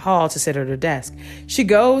dismissed to the hall to sit at her desk. She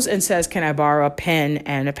goes and says, can I borrow a pen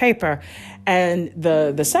and a paper? And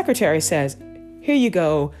the secretary says, here you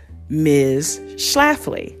go, Ms.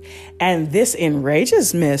 Schlafly. And this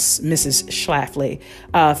enrages Mrs. Schlafly,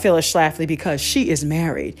 Phyllis Schlafly, because she is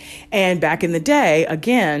married. And back in the day,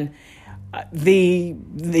 again, the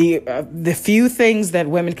few things that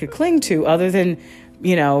women could cling to, other than,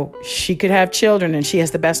 she could have children and she has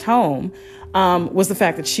the best home, was the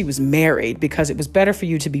fact that she was married, because it was better for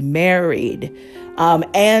you to be married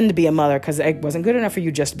and be a mother, because it wasn't good enough for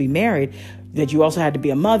you just to be married, that you also had to be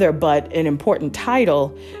a mother. But an important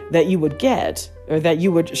title that you would get, or that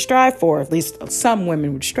you would strive for, at least some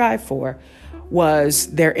women would strive for, was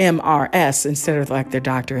their MRS instead of like their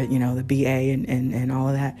doctorate, the BA and all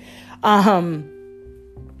of that.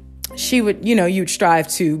 She would, you'd strive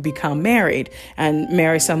to become married and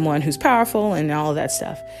marry someone who's powerful and all of that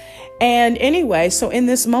stuff. And anyway, so in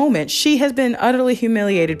this moment, she has been utterly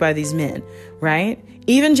humiliated by these men, right?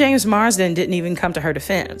 Even James Marsden didn't even come to her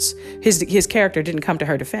defense. His character didn't come to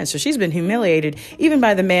her defense. So she's been humiliated even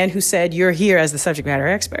by the man who said, you're here as the subject matter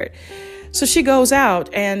expert. So she goes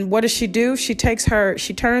out, and what does she do? She turns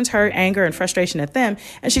her anger and frustration at them,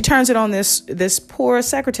 and she turns it on this poor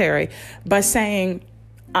secretary by saying,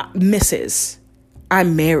 Mrs.,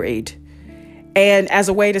 I'm married. And as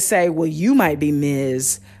a way to say, well, you might be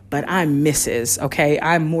Ms., but I'm Mrs., okay?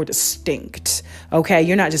 I'm more distinct, okay?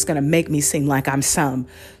 You're not just going to make me seem like I'm some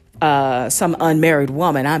unmarried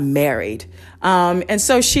woman. I'm married. And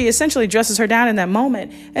so she essentially dresses her down in that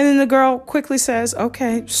moment. And then the girl quickly says,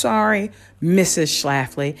 okay, sorry, Mrs.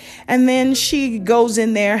 Schlafly. And then she goes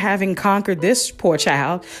in there, having conquered this poor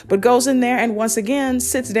child, but goes in there and once again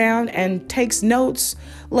sits down and takes notes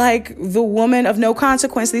like the woman of no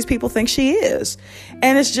consequence these people think she is.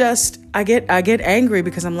 And it's just, I get angry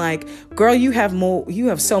because I'm like, girl, you have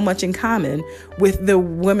so much in common with the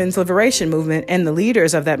women's liberation movement and the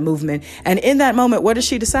leaders of that movement. And in that moment, what does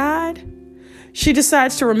she decide? She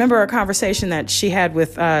decides to remember a conversation that she had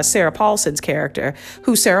with Sarah Paulson's character,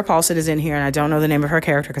 who Sarah Paulson is in here, and I don't know the name of her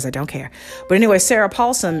character because I don't care. But anyway, Sarah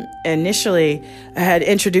Paulson initially had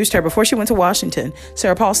introduced her, before she went to Washington,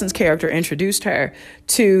 Sarah Paulson's character introduced her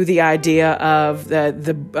to the idea of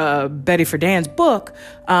the Betty Friedan's book,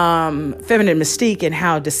 Feminine Mystique, and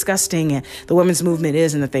how disgusting the women's movement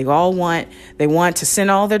is, and that they want to send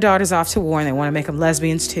all their daughters off to war, and they want to make them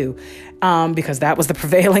lesbians too. Because that was the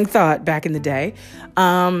prevailing thought back in the day.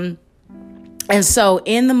 And so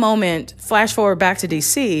in the moment, flash forward back to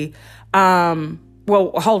DC.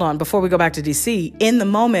 Well, hold on. Before we go back to DC, in the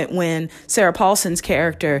moment when Sarah Paulson's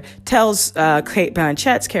character tells Cate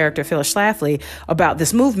Blanchett's character, Phyllis Schlafly, about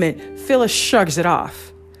this movement, Phyllis shrugs it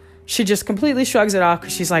off. She just completely shrugs it off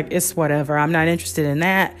because she's like, it's whatever. I'm not interested in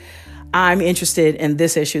that. I'm interested in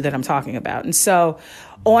this issue that I'm talking about. And so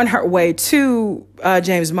on her way to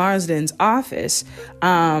James Marsden's office,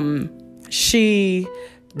 she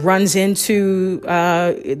runs into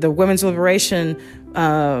the women's liberation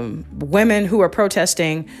women who are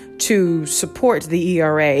protesting to support the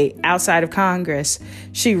ERA outside of Congress.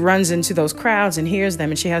 She runs into those crowds and hears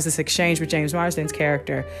them, and she has this exchange with James Marsden's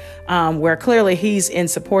character, where clearly he's in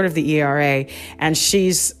support of the ERA, and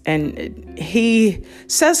he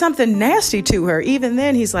says something nasty to her. Even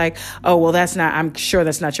then, he's like, "Oh, well, I'm sure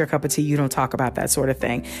that's not your cup of tea. You don't talk about that sort of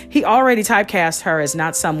thing." He already typecast her as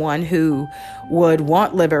not someone who would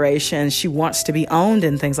want liberation. She wants to be owned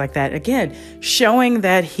and things like that. Again, showing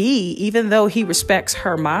that he, even though he respects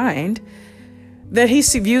her mind, that he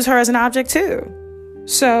views her as an object too.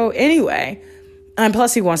 So anyway, and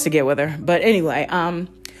plus he wants to get with her. But anyway,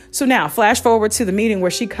 so now flash forward to the meeting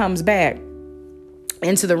where she comes back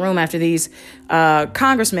into the room after these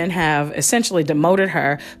congressmen have essentially demoted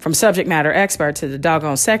her from subject matter expert to the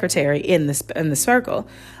doggone secretary in the circle.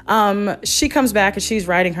 She comes back and she's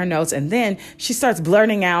writing her notes, and then she starts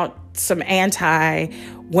blurting out some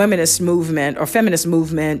anti-womanist movement or feminist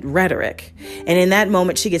movement rhetoric. And in that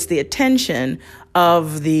moment, she gets the attention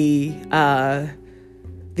of these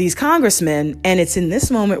congressmen, and it's in this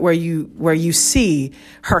moment where you see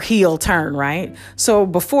her heel turn, right? So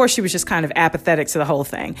before she was just kind of apathetic to the whole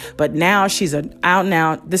thing, but now she's an out and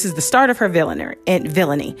out. This is the start of her villainy.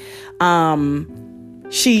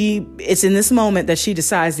 It's in this moment that she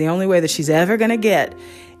decides the only way that she's ever going to get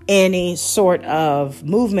any sort of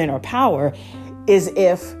movement or power is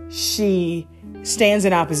if she stands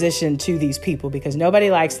in opposition to these people, because nobody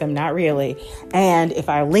likes them, not really. And if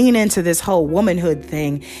I lean into this whole womanhood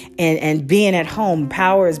thing and being at home,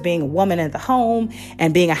 power is being a woman at the home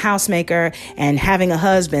and being a housemaker and having a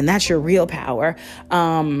husband, that's your real power,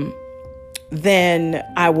 then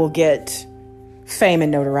I will get fame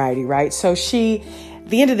and notoriety, right? So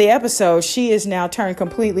the end of the episode, she is now turned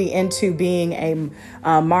completely into being a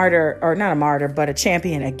martyr, or not a martyr, but a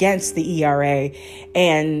champion against the ERA,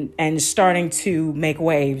 and starting to make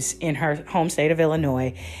waves in her home state of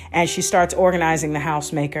Illinois. And she starts organizing the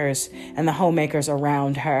housemakers and the homemakers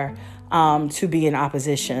around her to be in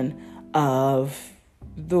opposition of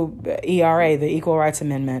the ERA, the Equal Rights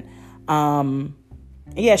Amendment.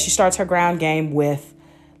 She starts her ground game with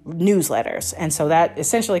newsletters. And so that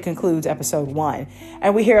essentially concludes episode 1.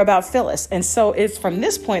 And we hear about Phyllis. And so it's from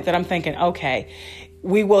this point that I'm thinking, okay,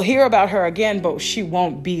 we will hear about her again, but she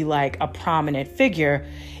won't be like a prominent figure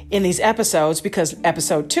in these episodes, because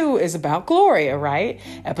episode 2 is about Gloria, right?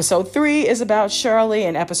 Episode 3 is about Shirley,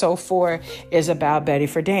 and episode 4 is about Betty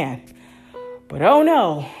Friedan. But oh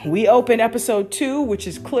no, we open episode 2, which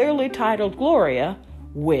is clearly titled Gloria,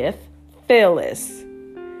 with Phyllis.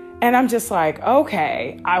 And I'm just like,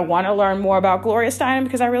 okay, I want to learn more about Gloria Steinem,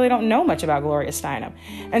 because I really don't know much about Gloria Steinem.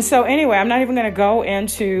 And so anyway, I'm not even going to go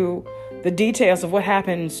into the details of what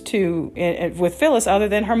happens with Phyllis, other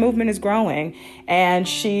than her movement is growing and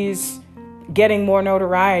she's getting more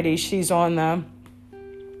notoriety. She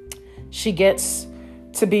gets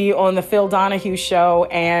to be on the Phil Donahue show,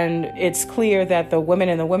 and it's clear that the women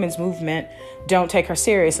in the women's movement don't take her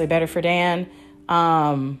seriously. Betty Friedan,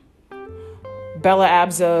 Bella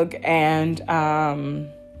Abzug, and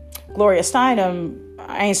Gloria Steinem,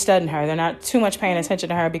 I ain't studying her. They're not too much paying attention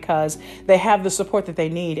to her because they have the support that they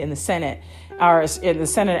need in the Senate, or in the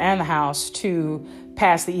Senate and the House, to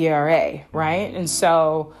pass the ERA, right? And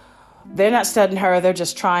so they're not studying her. They're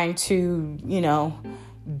just trying to,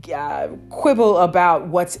 quibble about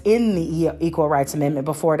what's in the Equal Rights Amendment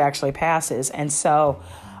before it actually passes. And so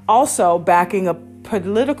also backing a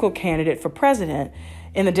political candidate for president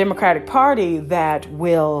in the Democratic Party that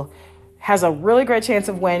has a really great chance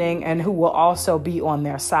of winning and who will also be on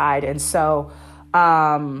their side. And so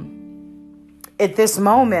at this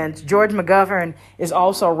moment, George McGovern is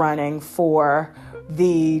also running for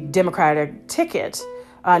the Democratic ticket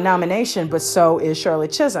nomination, but so is Shirley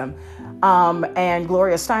Chisholm. And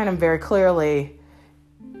Gloria Steinem very clearly,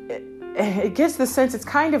 it gets the sense, it's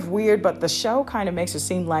kind of weird, but the show kind of makes it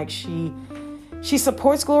seem like she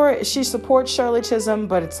supports Shirley Chisholm,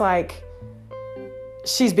 but it's like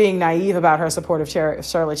she's being naive about her support of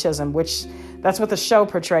Shirley Chisholm, which that's what the show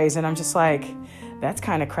portrays. And I'm just like, that's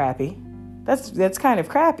kind of crappy. That's kind of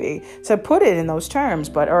crappy to put it in those terms,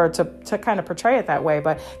 or to kind of portray it that way.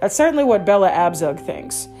 But that's certainly what Bella Abzug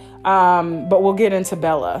thinks. But we'll get into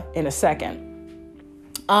Bella in a second.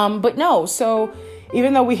 But no, so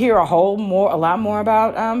even though we hear a lot more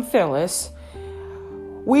about Phyllis,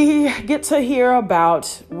 we get to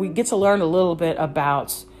learn a little bit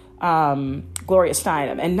about Gloria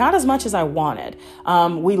Steinem, and not as much as I wanted.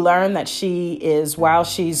 We learn that she is, while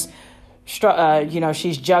she's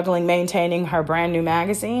she's juggling maintaining her brand new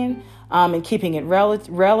magazine and keeping it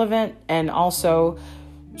relevant, and also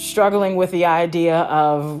struggling with the idea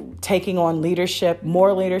of taking on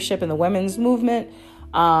more leadership in the women's movement.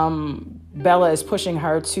 Bella is pushing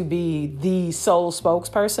her to be the sole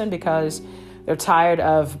spokesperson because they're tired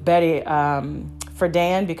of Betty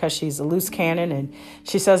Friedan, because she's a loose cannon and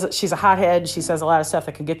she says she's a hothead. She says a lot of stuff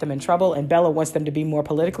that can get them in trouble, and Bella wants them to be more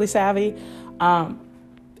politically savvy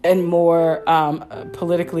and more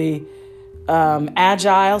politically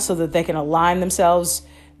agile, so that they can align themselves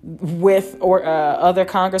with other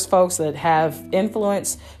Congress folks that have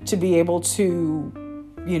influence to be able to,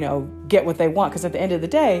 get what they want. Because at the end of the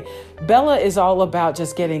day, Bella is all about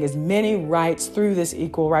just getting as many rights through this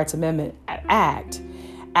Equal Rights Amendment Act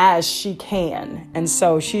as she can. And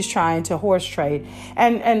so she's trying to horse trade.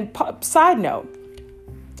 And side note,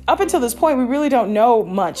 up until this point, we really don't know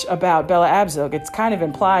much about Bella Abzug. It's kind of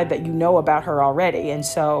implied that you know about her already. And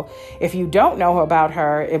so if you don't know about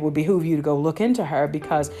her, it would behoove you to go look into her,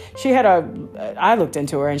 because I looked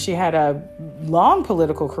into her, and she had a long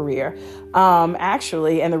political career,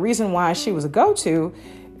 actually. And the reason why she was a go-to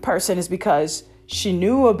person is because she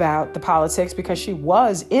knew about the politics, because she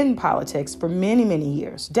was in politics for many, many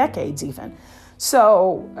years, decades even.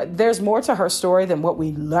 So there's more to her story than what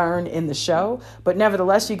we learn in the show. But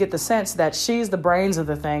nevertheless, you get the sense that she's the brains of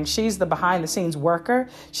the thing. She's the behind the scenes worker.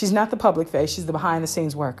 She's not the public face. She's the behind the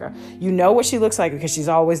scenes worker. You know what she looks like because she's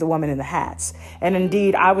always the woman in the hats. And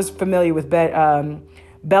indeed, I was familiar with Bella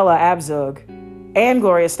Abzug and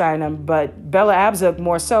Gloria Steinem, but Bella Abzug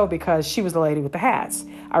more so because she was the lady with the hats.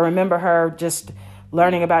 I remember her just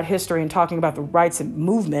learning about history and talking about the rights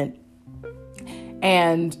movement.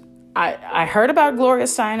 And I heard about Gloria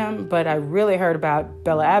Steinem, but I really heard about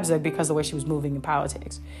Bella Abzug because of the way she was moving in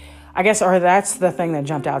politics, I guess, or that's the thing that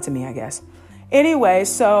jumped out to me, I guess. Anyway,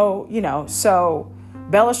 so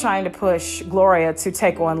Bella's trying to push Gloria to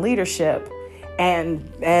take on leadership,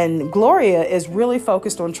 and Gloria is really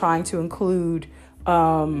focused on trying to include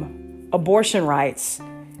abortion rights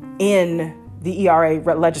in the ERA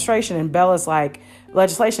legislation, and Bella's like,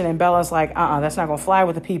 that's not going to fly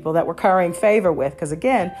with the people that we're currying favor with. Because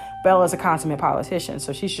again, Bella's a consummate politician.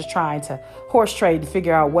 So she's just trying to horse trade to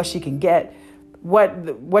figure out what she can get,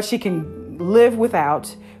 what she can live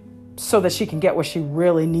without, so that she can get what she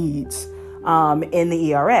really needs in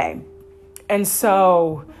the ERA. And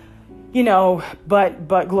so,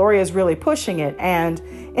 but Gloria is really pushing it. And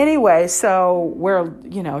anyway,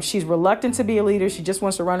 so she's reluctant to be a leader. She just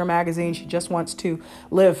wants to run her magazine. She just wants to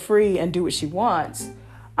live free and do what she wants.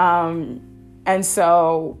 And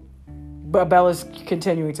so, but Bella's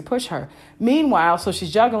continuing to push her. Meanwhile, so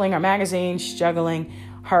she's juggling her magazine. She's juggling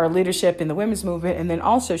her leadership in the women's movement. And then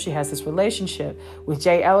also she has this relationship with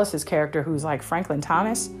Jay Ellis's character, who's like Franklin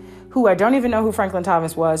Thomas, who I don't even know who Franklin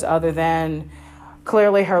Thomas was, other than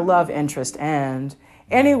clearly her love interest. And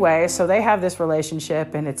Anyway, so they have this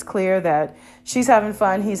relationship, and it's clear that she's having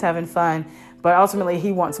fun, he's having fun, but ultimately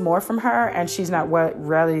he wants more from her, and she's not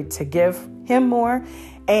ready to give him more.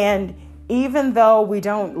 And even though we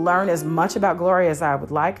don't learn as much about Gloria as I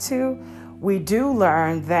would like to, we do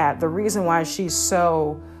learn that the reason why she's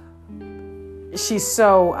so she's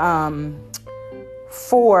so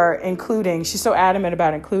adamant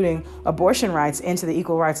about including abortion rights into the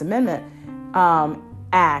Equal Rights Amendment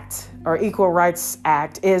Act or Equal Rights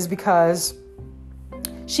Act is because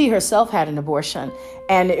she herself had an abortion,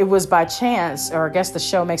 and it was by chance, or I guess the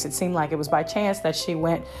show makes it seem like it was by chance, that she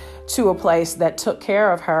went to a place that took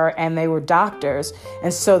care of her, and they were doctors,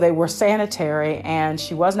 and so they were sanitary, and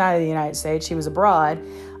she was not in the United States, she was abroad,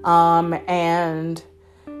 and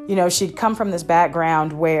she'd come from this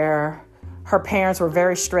background where her parents were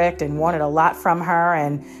very strict and wanted a lot from her,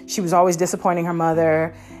 and she was always disappointing her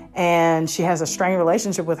mother, and she has a strained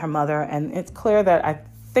relationship with her mother, and it's clear that I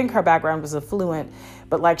think her background was affluent,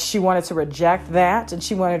 but she wanted to reject that, and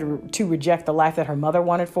she wanted to reject the life that her mother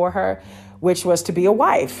wanted for her, which was to be a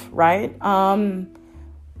wife, right? And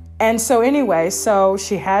so anyway, so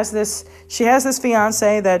she has this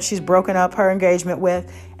fiance that she's broken up her engagement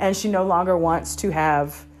with, and she no longer wants to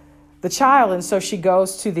have the child, and so she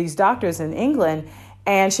goes to these doctors in England,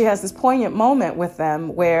 and she has this poignant moment with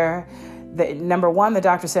them where number one, the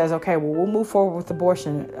doctor says, okay, well, we'll move forward with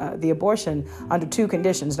the abortion under two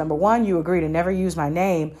conditions. Number one, you agree to never use my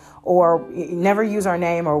name or never use our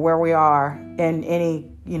name or where we are in any,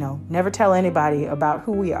 never tell anybody about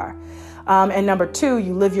who we are. And number two,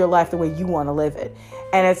 you live your life the way you want to live it.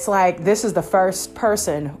 And it's like, this is the first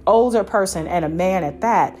person, older person, and a man at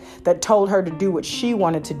that told her to do what she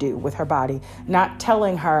wanted to do with her body, not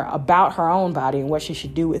telling her about her own body and what she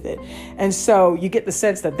should do with it. And so you get the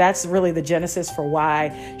sense that that's really the genesis for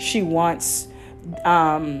why she wants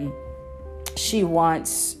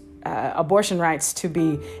abortion rights to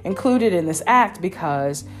be included in this act,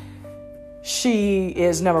 because she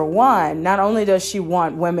is, number one, not only does she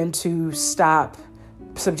want women to stop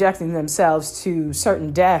subjecting themselves to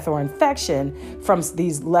certain death or infection from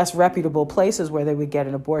these less reputable places where they would get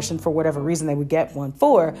an abortion for whatever reason they would get one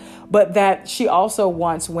for, but that she also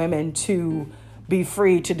wants women to be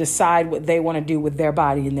free to decide what they want to do with their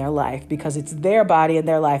body and their life, because it's their body and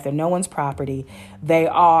their life. They're no one's property. They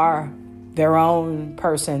are their own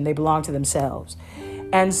person. They belong to themselves.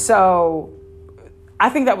 And so I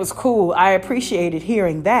think that was cool. I appreciated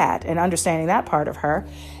hearing that and understanding that part of her,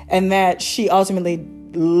 and that she ultimately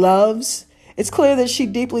loves. It's clear that she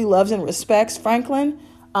deeply loves and respects Franklin,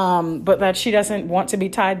 but that she doesn't want to be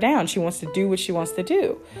tied down. She wants to do what she wants to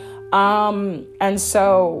do. And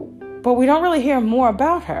so, but we don't really hear more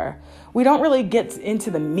about her. We don't really get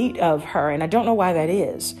into the meat of her, and I don't know why that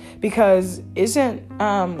is, because isn't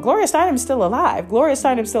Gloria Steinem still alive? Gloria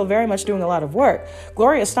Steinem's still very much doing a lot of work.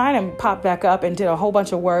 Gloria Steinem popped back up and did a whole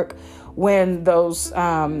bunch of work when those,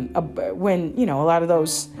 a lot of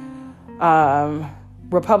those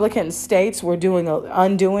Republican states were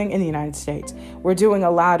undoing in the United States. We're doing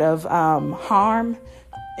a lot of harm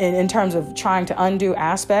in terms of trying to undo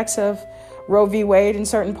aspects of Roe v. Wade in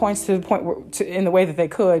certain points, to the point in the way that they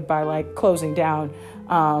could, by closing down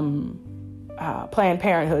Planned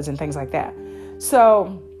Parenthoods and things like that.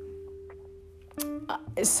 So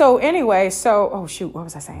anyway, oh shoot, what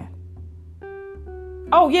was I saying?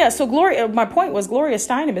 Oh yeah, so my point was Gloria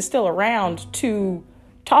Steinem is still around to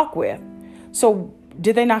talk with. So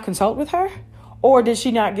did they not consult with her? Or did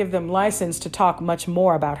she not give them license to talk much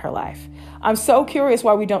more about her life? I'm so curious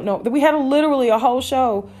why we don't know. We had literally a whole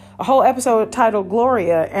episode titled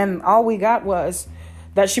Gloria, and all we got was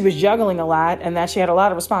that she was juggling a lot and that she had a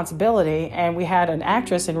lot of responsibility. And we had an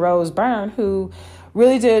actress in Rose Byrne who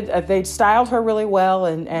really did, they styled her really well,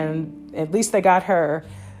 and at least they got her,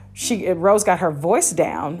 Rose got her voice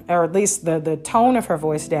down, or at least the tone of her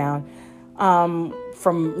voice down,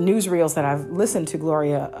 from newsreels that I've listened to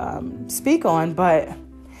Gloria speak on. But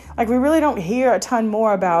we really don't hear a ton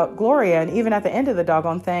more about Gloria. And even at the end of the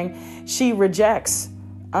doggone thing, she rejects,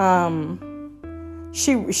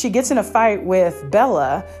 she gets in a fight with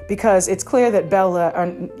Bella, because it's clear that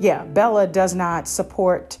Bella does not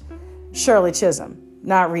support Shirley Chisholm.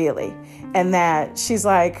 Not really. And that she's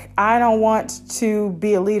like, I don't want to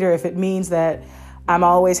be a leader if it means that I'm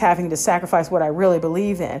always having to sacrifice what I really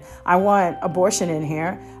believe in. I want abortion in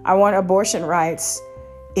here. I want abortion rights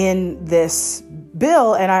in this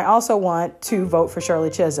bill. And I also want to vote for Shirley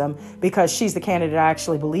Chisholm, because she's the candidate I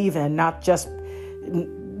actually believe in, not George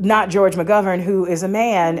McGovern, who is a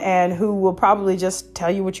man and who will probably just tell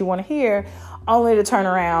you what you want to hear, only to turn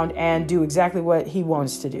around and do exactly what he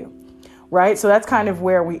wants to do. right? So that's kind of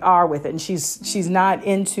where we are with it. And she's not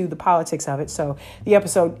into the politics of it. So the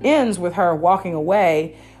episode ends with her walking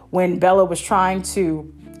away when Bella was trying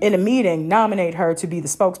to, in a meeting, nominate her to be the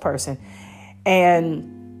spokesperson.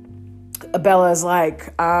 And Bella's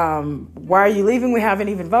like, why are you leaving? We haven't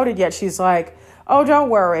even voted yet. She's like, oh, don't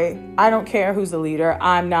worry. I don't care who's the leader.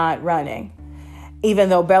 I'm not running. Even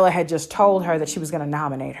though Bella had just told her that she was going to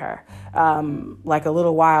nominate her. Like a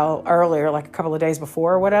little while earlier, like a couple of days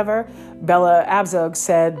before or whatever, Bella Abzug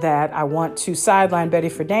said that I want to sideline Betty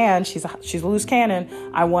Friedan. She's a loose cannon.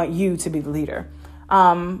 I want you to be the leader.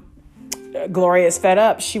 Gloria is fed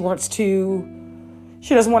up. She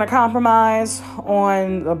doesn't want to compromise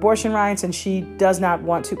on abortion rights, and she does not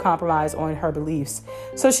want to compromise on her beliefs.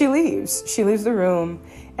 So she leaves. She leaves the room,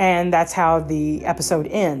 and that's how the episode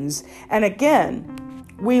ends. And again,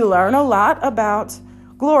 we learn a lot about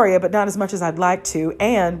Gloria, but not as much as I'd like to.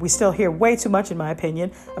 And we still hear way too much, in my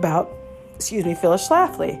opinion, about, Phyllis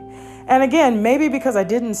Schlafly. And again, maybe because I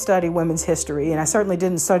didn't study women's history, and I certainly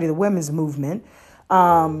didn't study the women's movement,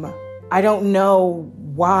 I don't know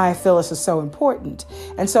why Phyllis is so important.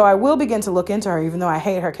 And so I will begin to look into her, even though I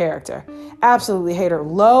hate her character. Absolutely hate her,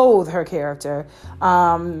 loathe her character.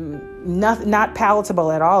 Not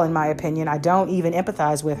palatable at all, in my opinion. I don't even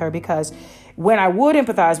empathize with her, because when I would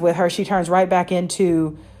empathize with her, she turns right back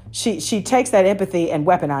into, she takes that empathy and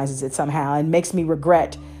weaponizes it somehow and makes me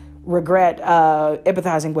regret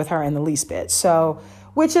empathizing with her in the least bit. So,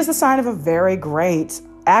 which is a sign of a very great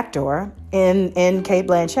actor in Cate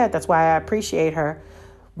Blanchett. That's why I appreciate her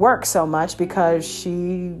work so much, because she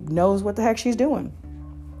knows what the heck she's doing.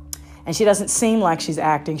 And she doesn't seem like she's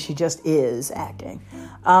acting. She just is acting.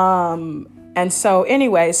 And so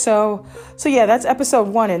anyway, so yeah, that's episode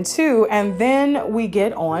 1 and 2. And then we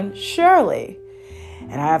get on Shirley.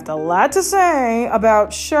 And I have a lot to say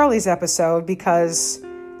about Shirley's episode, because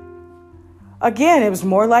again, it was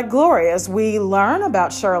more like Gloria's. We learn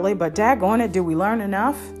about Shirley, but daggone it, do we learn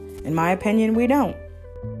enough? In my opinion, we don't.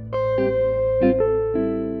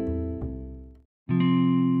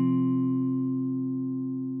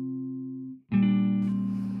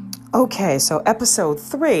 Okay, so episode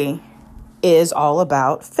 3 is all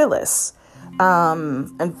about Phyllis.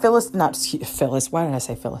 And Phyllis, why did I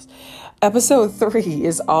say Phyllis? Episode 3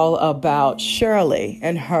 is all about Shirley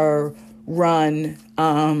and her run.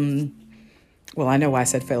 Well, I know why I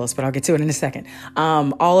said Phyllis, but I'll get to it in a second.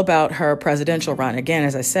 All about her presidential run. Again,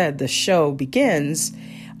 as I said, the show begins,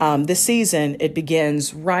 this season, it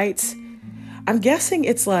begins right. I'm guessing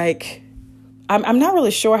it's like, I'm not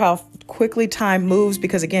really sure how quickly time moves,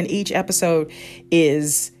 because again, each episode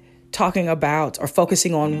is talking about or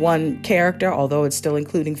focusing on one character, although it's still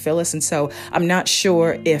including Phyllis. And so I'm not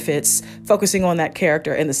sure if it's focusing on that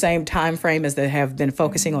character in the same time frame as they have been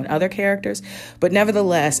focusing on other characters. But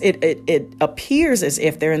nevertheless, it appears as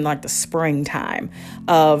if they're in like the springtime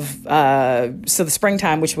of, so the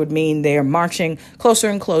springtime, which would mean they're marching closer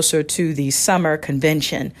and closer to the summer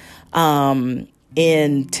convention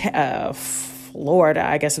in Florida.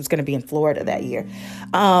 I guess it's going to be in Florida that year.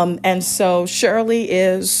 And so Shirley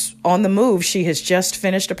is on the move. She has just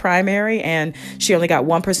finished a primary, and she only got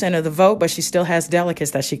 1% of the vote, but she still has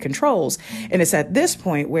delegates that she controls. And it's at this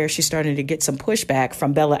point where she's starting to get some pushback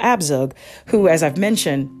from Bella Abzug, who, as I've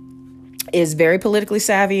mentioned, is very politically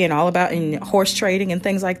savvy and all about in horse trading and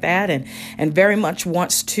things like that. And very much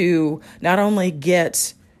wants to not only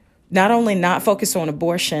not focus on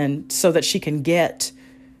abortion so that she can get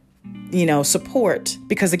support,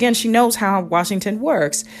 because again, she knows how Washington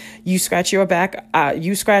works. You scratch your back,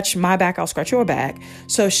 you scratch my back, I'll scratch your back.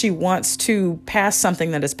 So she wants to pass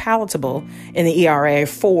something that is palatable in the ERA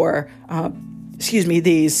for,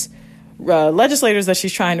 these legislators that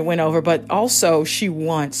she's trying to win over. But also she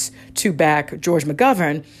wants to back George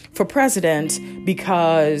McGovern for president,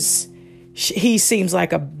 because he seems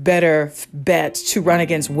like a better bet to run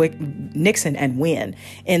against Nixon and win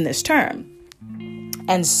in this term.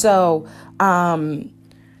 And so in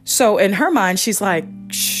her mind, she's like,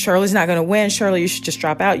 Shirley's not going to win. Shirley, you should just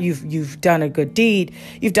drop out. You've done a good deed.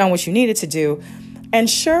 You've done what you needed to do. And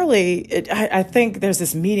Shirley, I think there's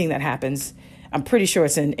this meeting that happens. I'm pretty sure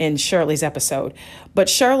it's in Shirley's episode. But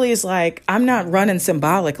Shirley is like, I'm not running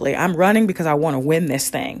symbolically. I'm running because I want to win this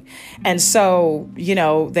thing. And so,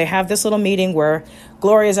 they have this little meeting where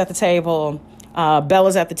Gloria's at the table,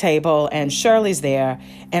 Bella's at the table, and Shirley's there.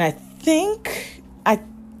 And I think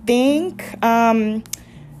Betty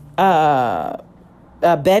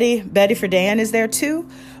Friedan is there too.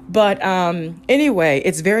 But anyway,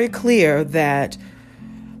 it's very clear that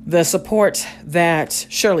the support that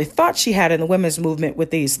Shirley thought she had in the women's movement with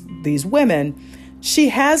these women, she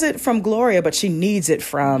has it from Gloria, but she needs it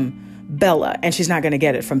from Bella, and she's not going to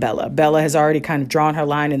get it from Bella. Bella has already kind of drawn her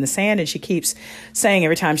line in the sand, and she keeps saying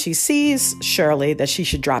every time she sees Shirley that she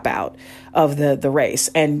should drop out of the race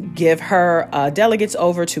and give her delegates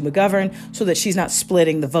over to McGovern so that she's not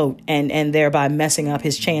splitting the vote and thereby messing up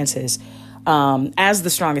his chances as the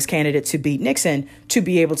strongest candidate to beat Nixon to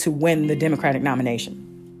be able to win the Democratic nomination.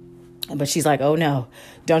 But she's like, oh no,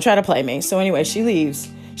 don't try to play me. So anyway, she leaves.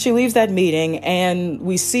 She leaves that meeting, and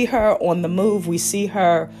we see her on the move. We see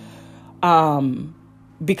her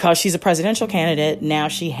because she's a presidential candidate. Now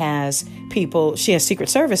she has Secret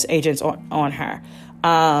Service agents on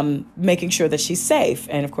her, making sure that she's safe.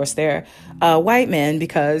 And of course, they're white men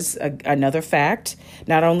because another fact,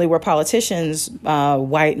 not only were politicians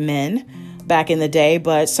white men back in the day,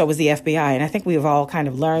 but so was the FBI. And I think we've all kind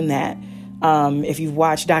of learned that. If you've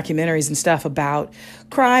watched documentaries and stuff about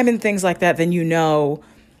crime and things like that, then you know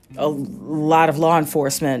a lot of law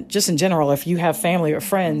enforcement, just in general, if you have family or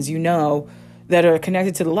friends, you know, that are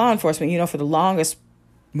connected to the law enforcement, you know, for the longest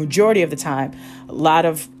majority of the time, a lot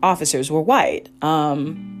of officers were white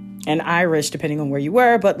and Irish, depending on where you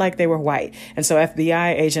were, but like they were white. And so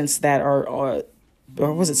FBI agents that are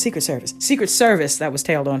or was it Secret Service? Secret Service that was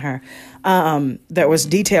tailed on her, that was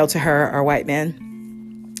detailed to her are white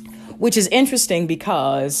men, which is interesting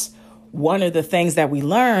because one of the things that we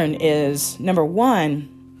learn is, number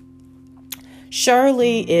one,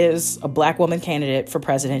 Shirley is a black woman candidate for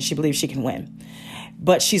president. She believes she can win,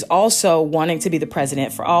 but she's also wanting to be the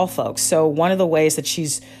president for all folks. So one of the ways that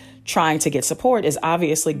she's trying to get support is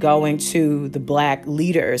obviously going to the black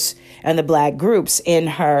leaders and the black groups in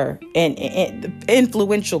her in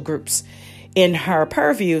influential groups in her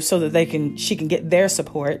purview so that she can get their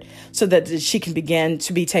support so that she can begin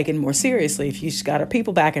to be taken more seriously. If she's got her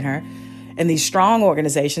people backing her and these strong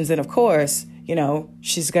organizations, then of course, you know,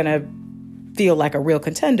 she's going to feel like a real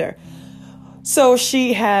contender. So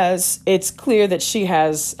it's clear that she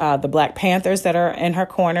has the Black Panthers that are in her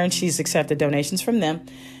corner, and she's accepted donations from them.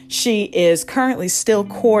 She is currently still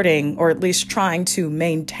courting, or at least trying to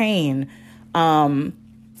maintain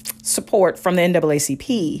support from the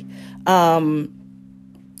NAACP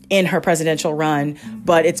in her presidential run.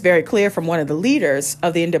 But it's very clear from one of the leaders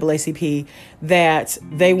of the NAACP that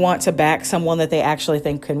they want to back someone that they actually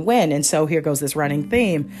think can win. And so here goes this running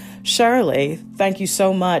theme. Shirley, thank you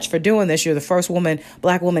so much for doing this. You're the first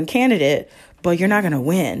black woman candidate, but you're not going to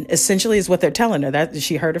win, essentially is what they're telling her. That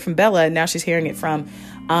she heard it from Bella, and now she's hearing it from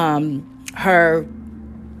her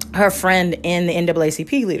friend in the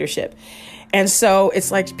NAACP leadership. And so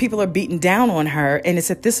it's like people are beating down on her. And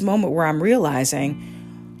it's at this moment where I'm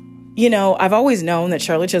realizing, you know, I've always known that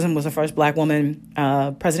Shirley Chisholm was the first black woman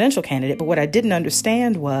presidential candidate. But what I didn't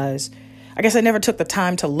understand was, I guess I never took the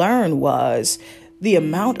time to learn, was the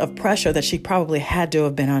amount of pressure that she probably had to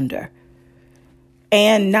have been under.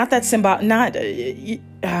 And not that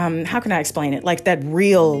how can I explain it? Like that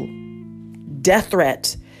real death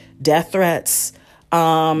threats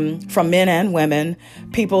from men and women,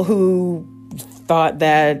 people who thought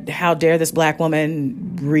that how dare this black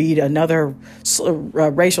woman read another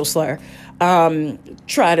racial slur,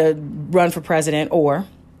 try to run for president, or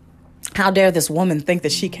how dare this woman think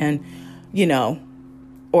that she can, you know,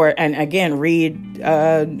 and again, read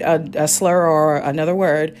a slur or another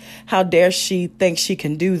word. How dare she think she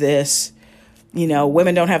can do this? You know,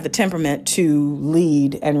 women don't have the temperament to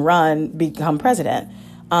lead and become president.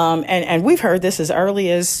 And we've heard this as early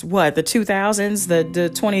as the 2000s, the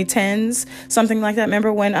 2010s, something like that.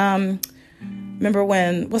 Remember when,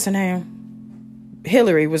 what's her name?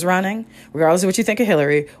 Hillary was running, regardless of what you think of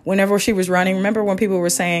Hillary, whenever she was running. Remember when people were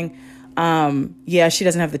saying, she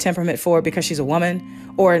doesn't have the temperament for it because she's a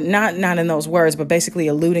woman, or not in those words, but basically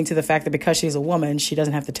alluding to the fact that because she's a woman, she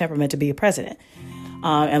doesn't have the temperament to be a president.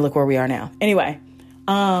 And look where we are now.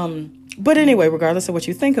 But anyway, regardless of what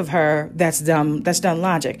you think of her, that's dumb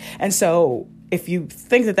logic. And so if you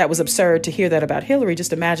think that was absurd to hear that about Hillary,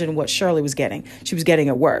 just imagine what Shirley was getting. She was getting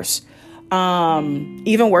it worse.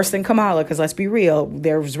 Even worse than Kamala, because let's be real,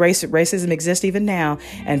 there's racism exists even now,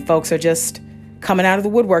 and folks are just coming out of the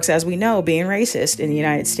woodworks, as we know, being racist in the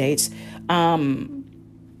United States.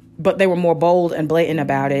 But they were more bold and blatant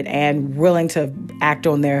about it and willing to act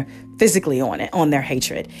physically on their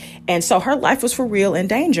hatred. And so her life was for real in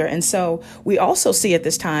danger. And so we also see at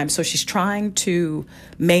this time, so she's trying to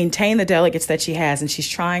maintain the delegates that she has, and she's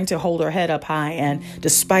trying to hold her head up high. And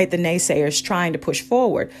despite the naysayers trying to push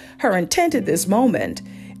forward, her intent at this moment,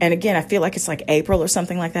 and again, I feel like it's like April or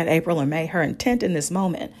something like that, April or May, her intent in this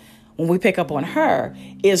moment, when we pick up on her,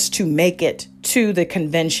 is to make it to the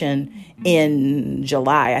convention in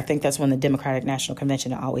July. I think that's when the Democratic National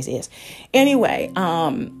Convention always is. Anyway,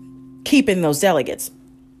 keeping those delegates.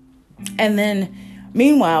 And then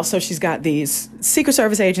meanwhile, so she's got these Secret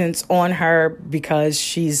Service agents on her because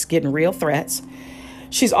she's getting real threats.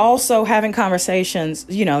 She's also having conversations,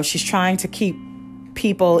 she's trying to keep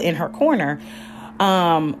people in her corner.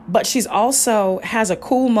 But she's also has a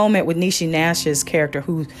cool moment with Niecy Nash's character,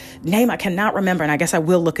 whose name I cannot remember, and I guess I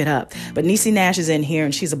will look it up. But Niecy Nash is in here,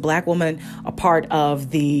 and she's a Black woman, a part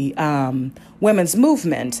of the women's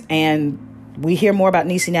movement. And we hear more about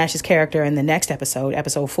Niecy Nash's character in the next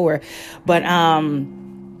episode 4. But,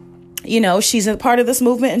 she's a part of this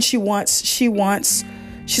movement, and she's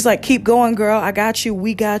like, keep going, girl. I got you.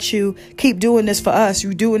 We got you. Keep doing this for us.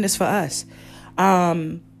 You're doing this for us.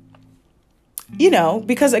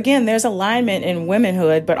 Because again, there's alignment in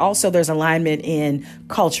womanhood, but also there's alignment in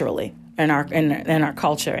culturally in our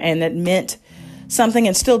culture. And that meant something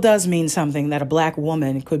and still does mean something, that a Black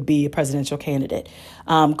woman could be a presidential candidate,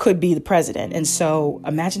 could be the president. And so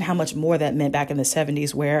imagine how much more that meant back in the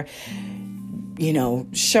 70s, where,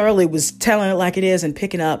 Shirley was telling it like it is and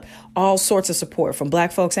picking up all sorts of support from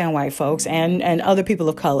Black folks and white folks and other people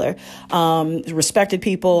of color, respected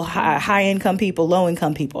people, high income people, low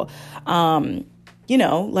income people.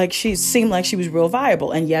 Like she seemed like she was real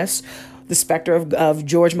viable. And yes, the specter of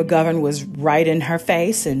George McGovern was right in her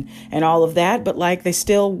face and all of that. But like they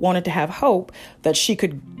still wanted to have hope that she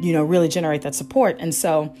could, really generate that support. And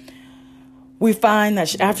so we find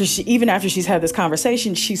that even after she's had this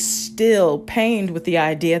conversation, she's still pained with the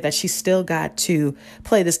idea that she's still got to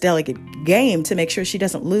play this delegate game to make sure she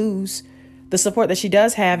doesn't lose the support that she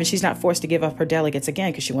does have, and she's not forced to give up her delegates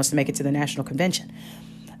again because she wants to make it to the national convention.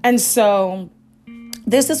 And so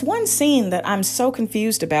there's this one scene that I'm so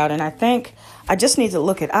confused about, and I think I just need to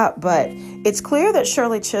look it up, but it's clear that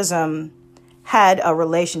Shirley Chisholm had a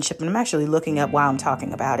relationship, and I'm actually looking up while I'm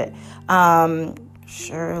talking about it.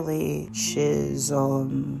 Shirley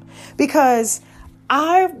Chisholm, because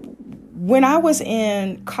when I was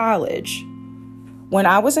in college,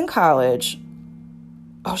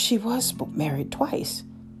 oh, she was married twice.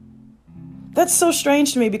 That's so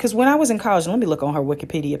strange to me, because when I was in college, let me look on her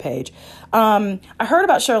Wikipedia page. I heard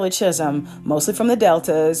about Shirley Chisholm mostly from the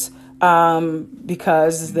Deltas,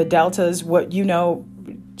 because the Deltas,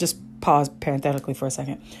 just pause parenthetically for a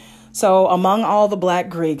second. So among all the Black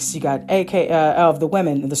Greeks, you got of the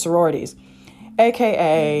women, the sororities,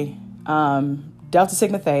 AKA Delta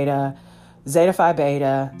Sigma Theta, Zeta Phi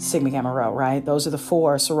Beta, Sigma Gamma Rho, right? Those are the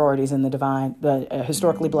 4 sororities in the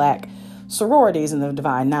historically Black sororities in the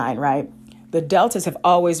Divine Nine, right? The Deltas have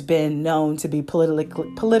always been known to be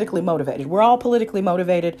politically motivated. We're all politically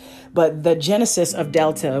motivated, but the genesis of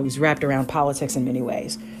Delta was wrapped around politics in many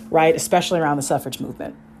ways, right? Especially around the suffrage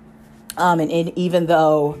movement. And even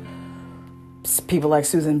though people like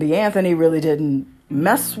Susan B. Anthony really didn't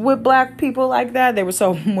mess with Black people like that, they were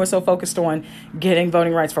more so focused on getting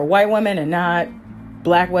voting rights for white women and not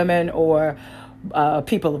Black women or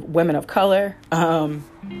women of color.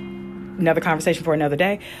 Another conversation for another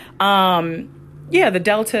day. The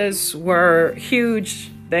Deltas were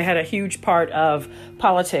huge. They had a huge part of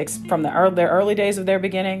politics from their early days of their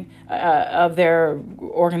beginning, of their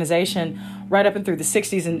organization, right up and through the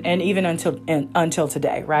 60s and even until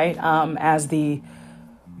today, right? As the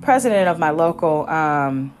president of my local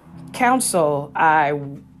council,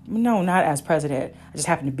 not as president, I just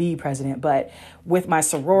happened to be president, but with my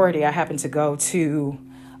sorority, I happened to go to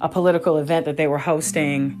a political event that they were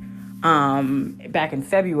hosting back in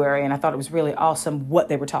February, and I thought it was really awesome what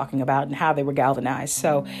they were talking about and how they were galvanized.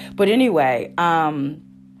 So, but anyway, I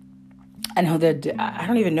know that I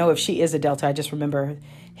don't even know if she is a Delta. I just remember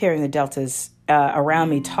hearing the Deltas around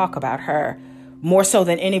me talk about her more so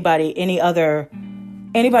than anybody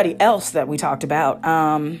else that we talked about.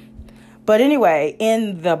 But anyway,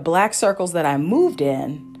 in the Black circles that I moved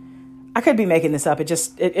in, I could be making this up.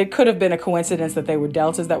 It could have been a coincidence that they were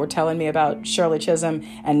Deltas that were telling me about Shirley Chisholm,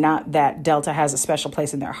 and not that Delta has a special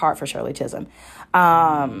place in their heart for Shirley Chisholm.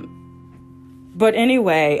 But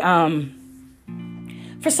anyway,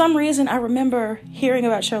 for some reason, I remember hearing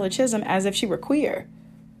about Shirley Chisholm as if she were queer.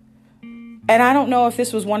 And I don't know if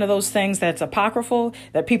this was one of those things that's apocryphal,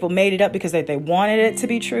 that people made it up because they wanted it to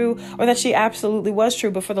be true, or that she absolutely was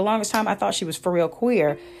true. But for the longest time, I thought she was for real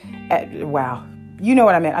queer. Wow. You know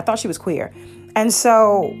what I meant. I thought she was queer. And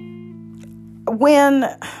so when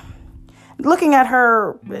looking at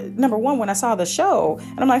her, number one, when I saw the show,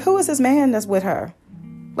 and I'm like, who is this man that's with her?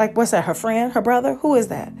 Like, what's that? Her friend? Her brother? Who is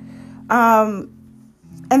that? And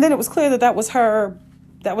then it was clear that was her.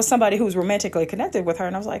 That was somebody who was romantically connected with her.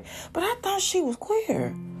 And I was like, but I thought she was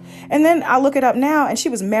queer. And then I look it up now, and she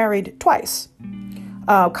was married twice.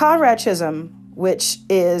 Conrad Chisholm, which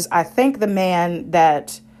is, I think, the man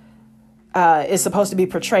that is supposed to be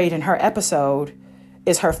portrayed in her episode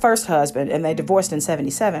is her first husband, and they divorced in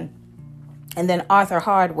 1977. And then Arthur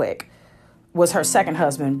Hardwick was her second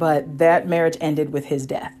husband, but that marriage ended with his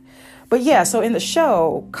death. But yeah, so in the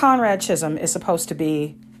show, Conrad Chisholm is supposed to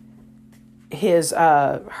be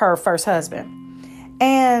her first husband.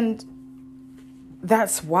 And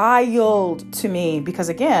that's wild to me because,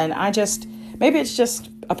 again, maybe it's just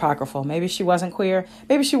apocryphal. Maybe she wasn't queer.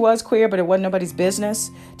 Maybe she was queer, but it wasn't nobody's business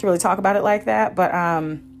to really talk about it like that.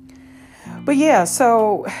 But yeah,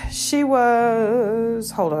 so she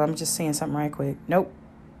was, hold on, I'm just seeing something right quick. Nope,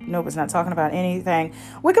 it's not talking about anything.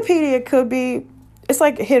 Wikipedia could be, it's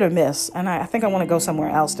like hit or miss. And I think I want to go somewhere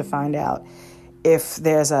else to find out if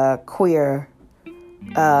there's a queer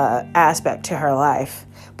aspect to her life.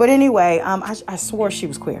 But anyway, I swore she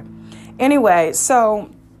was queer. Anyway, so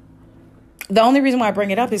the only reason why I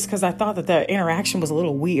bring it up is because I thought that the interaction was a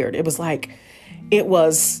little weird. It was like, it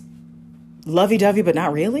was lovey-dovey, but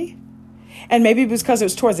not really. And maybe it was because it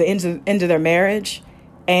was towards the end of their marriage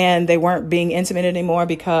and they weren't being intimate anymore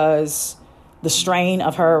because the strain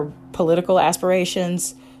of her political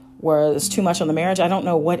aspirations was too much on the marriage. I don't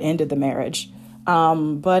know what ended the marriage.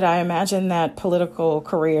 But I imagine that political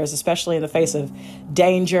careers, especially in the face of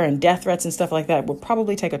danger and death threats and stuff like that, would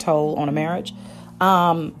probably take a toll on a marriage.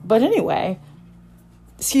 But anyway,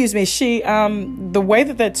 excuse me, the way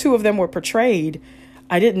that the two of them were portrayed,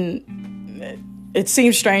 it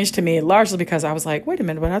seemed strange to me, largely because I was like, wait a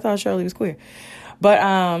minute, but I thought Shirley was queer. But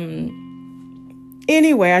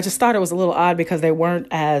anyway, I just thought it was a little odd because they weren't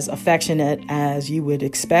as affectionate as you would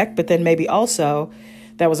expect. But then maybe also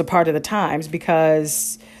that was a part of the times,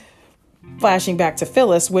 because flashing back to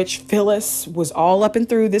Phyllis, which Phyllis was all up and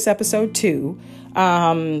through this episode too,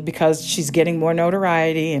 because she's getting more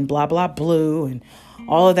notoriety and blah, blah, blue and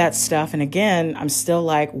all of that stuff. And again, I'm still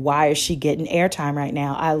like, why is she getting airtime right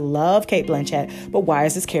now? I love Cate Blanchett, but why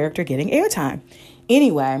is this character getting airtime?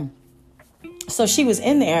 Anyway, so she was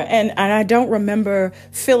in there, and I don't remember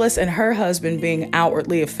Phyllis and her husband being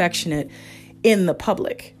outwardly affectionate in the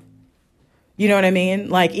public. You know what I mean?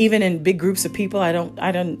 Like, even in big groups of people,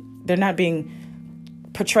 they're not being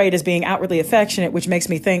portrayed as being outwardly affectionate, which makes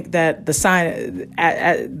me think that the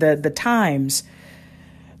times,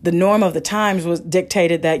 the norm of the times was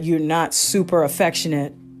dictated that you're not super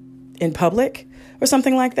affectionate in public or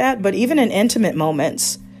something like that. But even in intimate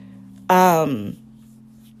moments,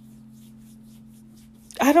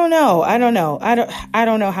 I don't know. I don't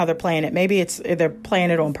know how they're playing it. Maybe they're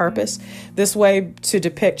playing it on purpose this way to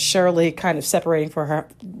depict Shirley kind of separating for her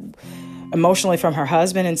emotionally from her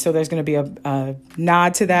husband. And so there's going to be a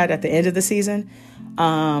nod to that at the end of the season.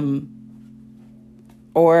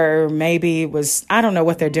 Or maybe it was, I don't know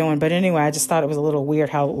what they're doing. But anyway, I just thought it was a little weird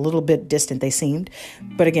how a little bit distant they seemed.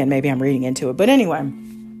 But again, maybe I'm reading into it. But anyway,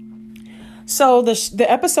 so the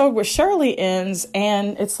episode with Shirley ends,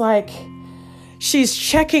 and it's like, she's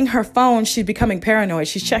checking her phone. She's becoming paranoid.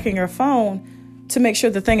 She's checking her phone to make sure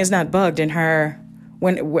the thing is not bugged in her,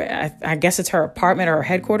 I guess it's her apartment or her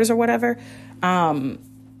headquarters or whatever,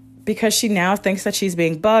 because she now thinks that she's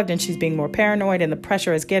being bugged and she's being more paranoid and the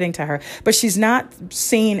pressure is getting to her. But she's not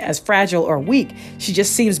seen as fragile or weak. She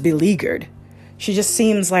just seems beleaguered. She just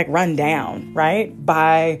seems like run down, right,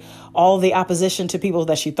 by all the opposition to people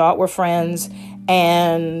that she thought were friends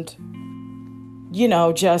and, you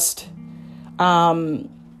know, just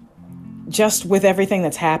with everything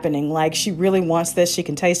that's happening. Like, she really wants this. She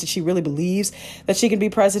can taste it. She really believes that she can be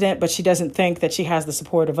president, but she doesn't think that she has the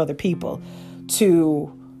support of other people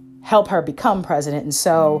to help her become president. And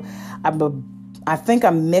so I think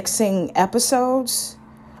I'm mixing episodes.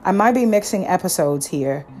 I might be mixing episodes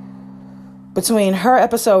here between her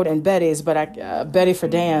episode and Betty's, but Betty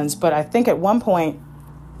Friedan's. But I think at one point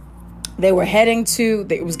they were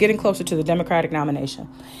it was getting closer to the Democratic nomination.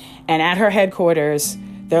 And at her headquarters,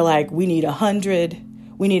 they're like, we need 100.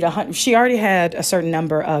 We need 100. She already had a certain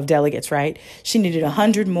number of delegates, right? She needed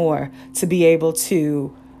 100 more to be able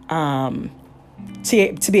to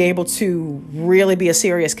be able to really be a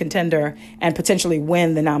serious contender and potentially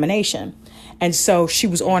win the nomination. And so she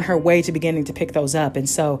was on her way to beginning to pick those up. And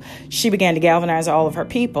so she began to galvanize all of her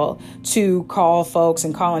people to call folks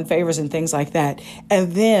and call in favors and things like that.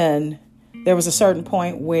 And then there was a certain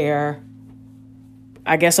point where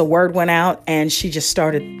I guess a word went out and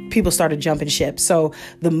people started jumping ship. So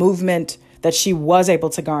the movement that she was able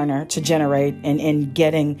to garner, to generate in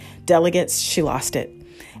getting delegates, she lost it.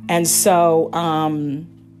 And so,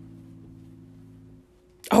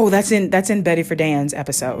 that's in Betty Friedan's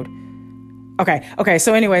episode. Okay.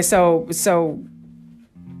 So anyway, so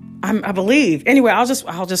I believe, anyway, I'll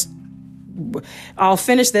just I'll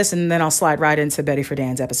finish this and then I'll slide right into Betty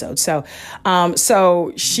Friedan's episode.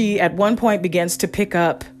 So she at one point begins to pick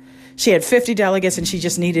up. She had 50 delegates and she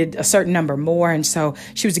just needed a certain number more. And so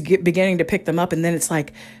she was beginning to pick them up. And then it's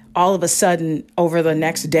like all of a sudden over the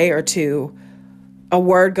next day or two, a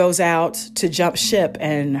word goes out to jump ship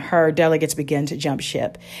and her delegates begin to jump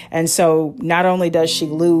ship. And so not only does she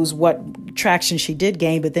lose what traction she did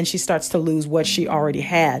gain, but then she starts to lose what she already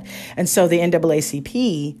had. And so the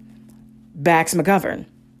NAACP backs McGovern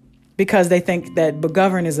because they think that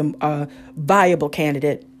McGovern is a viable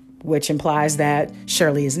candidate, which implies that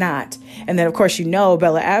Shirley is not. And then, of course,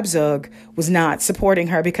 Bella Abzug was not supporting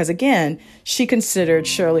her because, again, she considered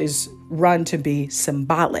Shirley's run to be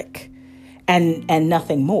symbolic and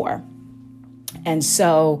nothing more. And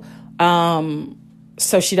so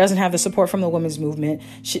she doesn't have the support from the women's movement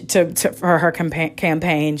for her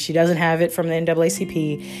campaign. She doesn't have it from the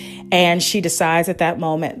NAACP. And she decides at that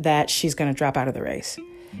moment that she's going to drop out of the race.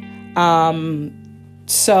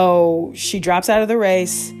 So she drops out of the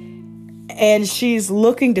race and she's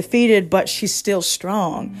looking defeated, but she's still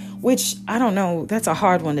strong, which I don't know. That's a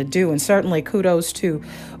hard one to do. And certainly kudos to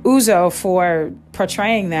Uzo for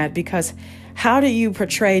portraying that, because how do you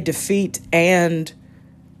portray defeat and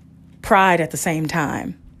pride at the same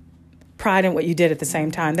time? Pride in what you did at the same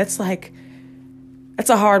time. That's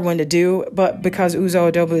a hard one to do. But because Uzo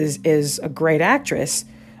Aduba is a great actress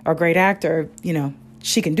or great actor,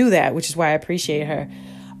 she can do that, which is why I appreciate her.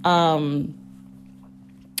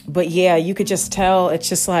 But yeah, you could just tell it's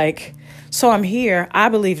just like, so I'm here. I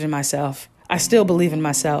believed in myself. I still believe in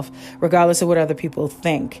myself, regardless of what other people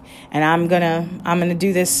think. And I'm gonna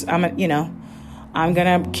do this. I'm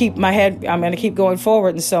gonna keep my head. I'm gonna keep going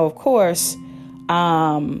forward. And so, of course,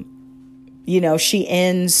 she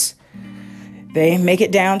ends. They make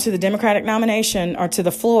it down to the Democratic nomination or to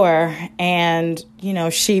the floor, and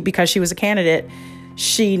because she was a candidate,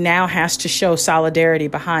 she now has to show solidarity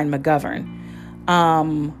behind McGovern.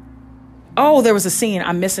 There was a scene.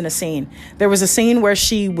 I'm missing a scene. There was a scene where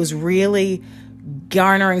she was really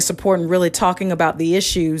garnering support and really talking about the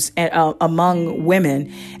issues among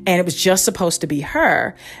women. And it was just supposed to be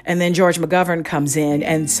her. And then George McGovern comes in.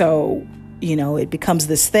 And so, it becomes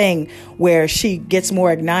this thing where she gets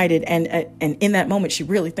more ignited. And in that moment, she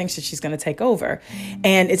really thinks that she's going to take over.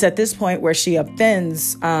 And it's at this point where she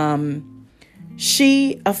offends Bella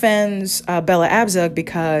Abzug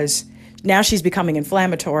because now she's becoming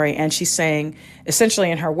inflammatory, and she's saying,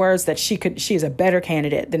 essentially in her words, that she is a better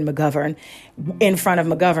candidate than McGovern in front of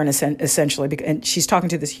McGovern, essentially. And she's talking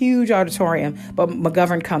to this huge auditorium, but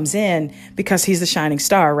McGovern comes in because he's the shining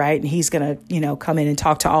star, right? And he's going to, come in and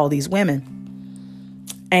talk to all these women.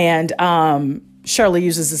 And Shirley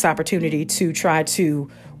uses this opportunity to try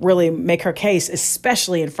to really make her case,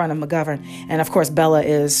 especially in front of McGovern. And of course, Bella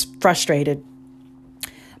is frustrated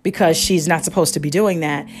because she's not supposed to be doing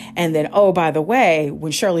that. And then, by the way,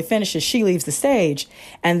 when Shirley finishes, she leaves the stage.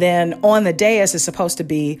 And then on the dais is supposed to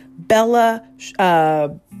be Bella,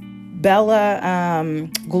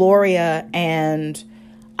 Gloria, and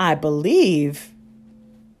I believe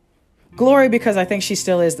Gloria, because I think she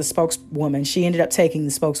still is the spokeswoman. She ended up taking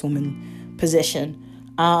the spokeswoman position.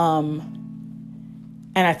 And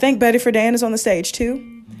I think Betty Friedan is on the stage too.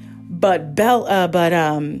 But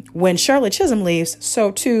when Shirley Chisholm leaves, so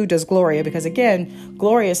too does Gloria, because again,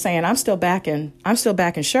 Gloria is saying, I'm still backing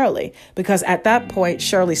Shirley, because at that point,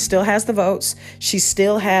 Shirley still has the votes. She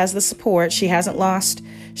still has the support. She hasn't lost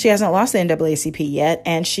the NAACP yet.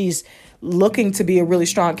 And she's looking to be a really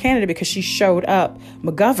strong candidate because she showed up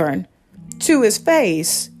McGovern to his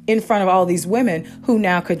face in front of all these women who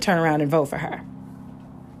now could turn around and vote for her.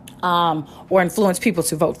 Or influence people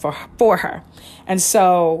to vote for her. And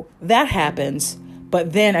so that happens.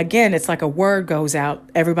 But then again, it's like a word goes out,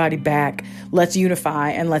 everybody back, let's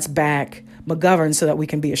unify and let's back McGovern so that we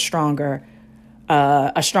can be a stronger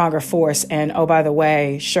force. And by the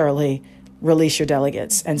way, Shirley, release your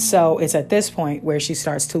delegates. And so it's at this point where she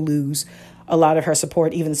starts to lose a lot of her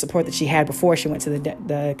support, even the support that she had before she went to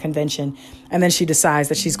the convention. And then she decides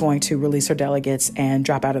that she's going to release her delegates and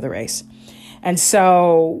drop out of the race. And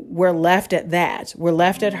so we're left at that. We're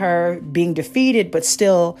left at her being defeated, but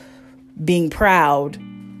still being proud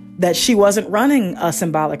that she wasn't running a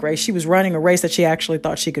symbolic race. She was running a race that she actually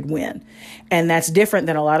thought she could win. And that's different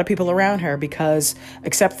than a lot of people around her, because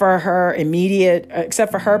except for her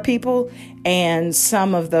people and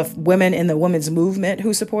some of the women in the women's movement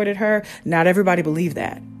who supported her, not everybody believed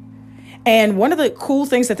that. And one of the cool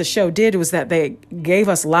things that the show did was that they gave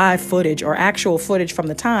us live footage or actual footage from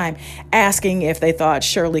the time asking if they thought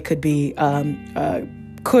Shirley could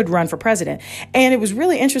run for president. And it was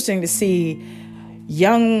really interesting to see,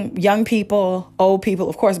 young people, old people,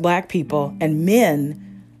 of course, black people, and men.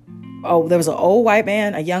 Oh, there was an old white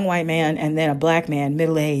man, a young white man, and then a black man,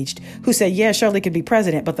 middle-aged, who said, yeah, Shirley could be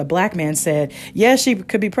president. But the black man said, yeah, she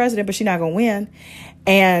could be president, but she's not going to win.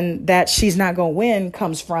 And that she's not going to win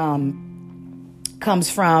comes from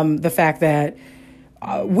the fact that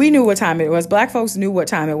we knew what time it was. Black folks knew what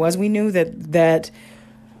time it was. We knew that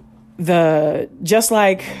just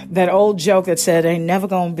like that old joke that said,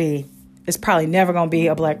 it's probably never going to be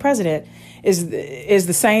a black president, is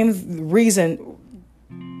the same reason.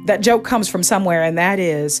 That joke comes from somewhere, and that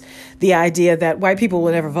is the idea that white people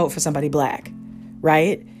will never vote for somebody black,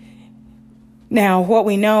 right? Now, what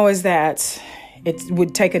we know is that it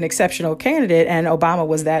would take an exceptional candidate, and Obama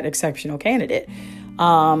was that exceptional candidate.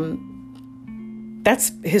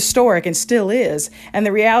 That's historic and still is. And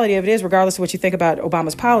the reality of it is, regardless of what you think about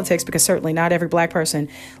Obama's politics, because certainly not every black person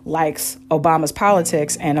likes Obama's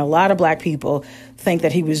politics, and a lot of black people think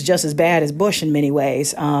that he was just as bad as Bush in many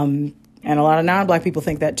ways. And a lot of non-black people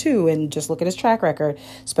think that too. And just look at his track record,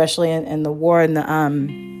 especially in the war in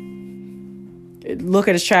look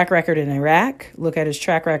at his track record in Iraq, look at his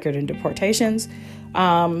track record in deportations.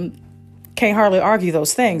 Can't hardly argue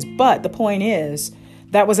those things. But the point is,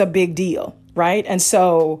 that was a big deal, right? And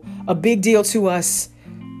so a big deal to us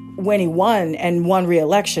when he won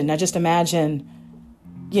re-election. Now just imagine,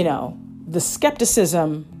 the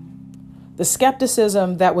skepticism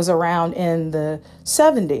that was around in the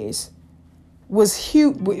 70s was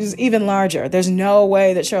huge, was even larger. There's no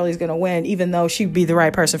way that Shirley's going to win, even though she'd be the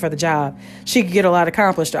right person for the job. She could get a lot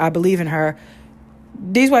accomplished. I believe in her.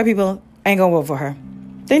 These white people ain't going to vote for her.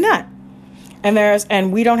 They're not.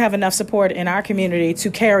 And we don't have enough support in our community to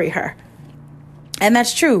carry her. And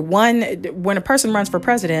that's true. When a person runs for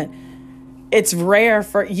president, it's rare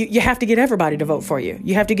for you have to get everybody to vote for you.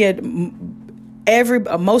 You have to get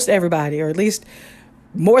most everybody, or at least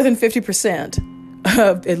more than 50%.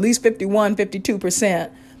 At least 51,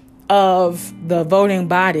 52% of the voting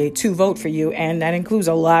body to vote for you. And that includes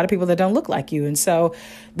a lot of people that don't look like you. And so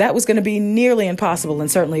that was going to be nearly impossible,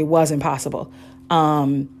 and certainly was impossible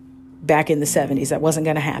back in the 70s. That wasn't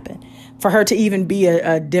going to happen. For her to even be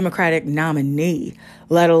a Democratic nominee,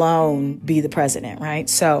 let alone be the president, right?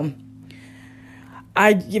 So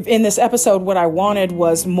in this episode, what I wanted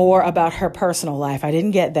was more about her personal life. I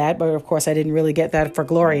didn't get that, but of course I didn't really get that for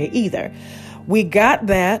Gloria either. We got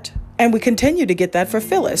that, and we continue to get that for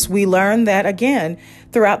Phyllis. We learned that, again,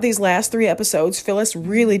 throughout these last 3 episodes, Phyllis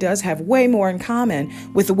really does have way more in common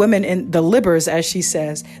with the women in the libbers, as she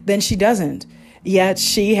says, than she doesn't. Yet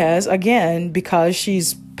she has, again, because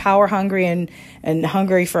she's power hungry and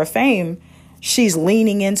hungry for fame, she's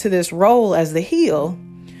leaning into this role as the heel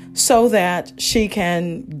so that she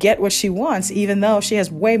can get what she wants, even though she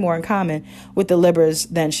has way more in common with the libbers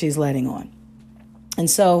than she's letting on. And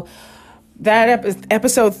so that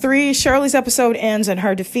episode 3, Shirley's episode, ends in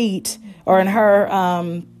her defeat, or in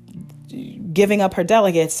her giving up her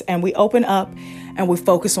delegates, and we open up and we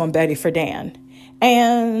focus on Betty Friedan.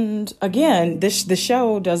 And again, the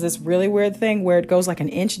show does this really weird thing where it goes like an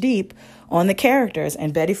inch deep on the characters,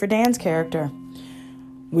 and Betty Friedan's character.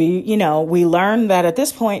 We learn that at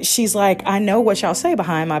this point, she's like, I know what y'all say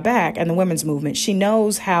behind my back and the women's movement. She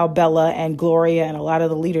knows how Bella and Gloria and a lot of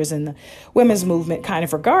the leaders in the women's movement kind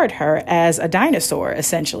of regard her as a dinosaur,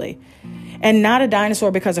 essentially. And not a dinosaur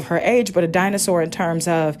because of her age, but a dinosaur in terms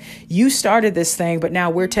of, you started this thing, but now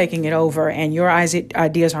we're taking it over, and your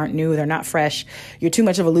ideas aren't new. They're not fresh. You're too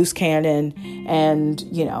much of a loose cannon. And,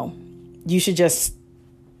 you should just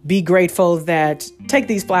be grateful that take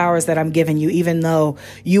these flowers that I'm giving you, even though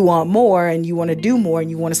you want more and you want to do more and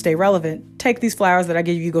you want to stay relevant. Take these flowers that I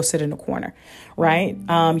give you, you go sit in a corner, right?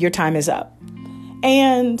 Your time is up.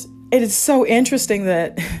 And it is so interesting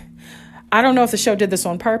that I don't know if the show did this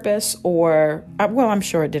on purpose or, well, I'm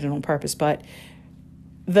sure it did it on purpose, but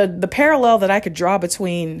the parallel that I could draw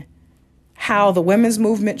between how the women's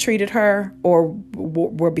movement treated her or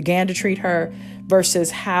began to treat her versus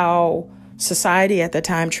how society at the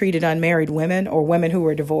time treated unmarried women or women who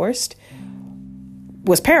were divorced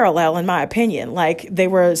was parallel, in my opinion. Like, they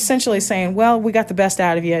were essentially saying, well, we got the best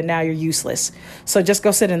out of you and now you're useless. So just go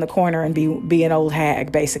sit in the corner and be an old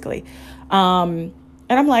hag, basically. And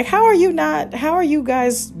I'm like, how are you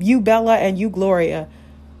guys, you Bella and you Gloria,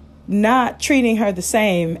 not treating her the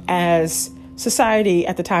same as society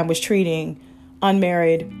at the time was treating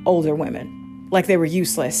unmarried older women? Like they were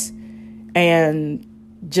useless and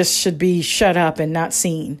just should be shut up and not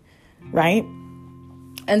seen, right?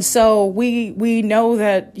 And so we know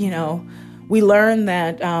that, we learn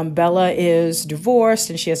that Bella is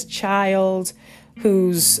divorced and she has a child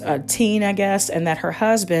who's a teen, I guess, and that her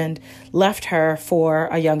husband left her for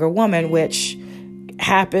a younger woman, which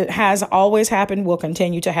has always happened, will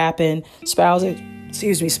continue to happen.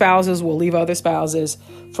 Spouses will leave other spouses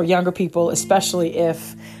for younger people, especially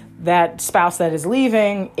if that spouse that is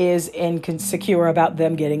leaving is insecure about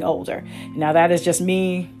them getting older. Now, that is just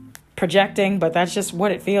me projecting, but that's just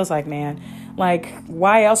what it feels like, man. Like,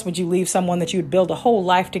 why else would you leave someone that you'd build a whole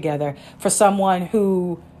life together for someone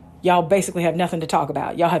who y'all basically have nothing to talk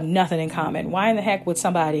about? Y'all have nothing in common. Why in the heck would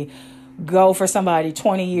somebody go for somebody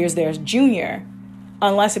 20 years their junior,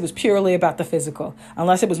 unless it was purely about the physical,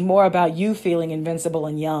 unless it was more about you feeling invincible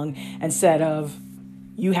and young instead of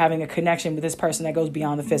you having a connection with this person that goes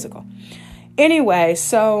beyond the physical? Anyway,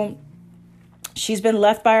 so she's been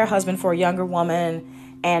left by her husband for a younger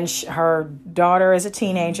woman, and her daughter is a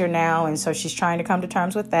teenager now, and so she's trying to come to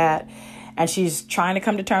terms with that. And she's trying to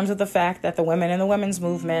come to terms with the fact that the women in the women's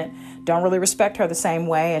movement don't really respect her the same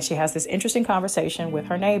way. And she has this interesting conversation with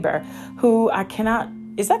her neighbor, who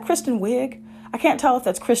is that Kristen Wiig? I can't tell if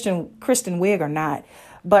that's Kristen Wiig or not,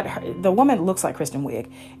 but the woman looks like Kristen Wiig.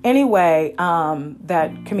 Anyway,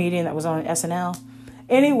 that comedian that was on SNL.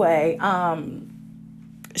 Anyway,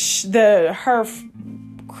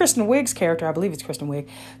 Kristen Wiig's character, I believe it's Kristen Wiig,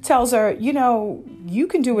 tells her, you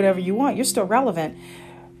can do whatever you want. You're still relevant.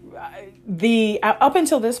 Up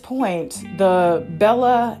until this point, the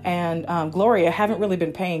Bella and Gloria haven't really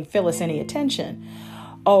been paying Phyllis any attention.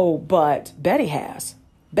 Oh, but Betty has.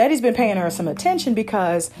 Betty's been paying her some attention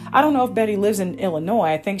because I don't know if Betty lives in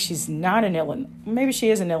Illinois. I think she's not in Illinois. Maybe she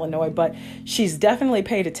is in Illinois, but she's definitely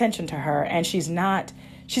paid attention to her, and she's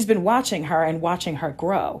been watching her and watching her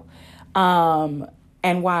grow.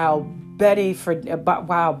 And while Bella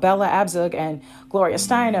Abzug and Gloria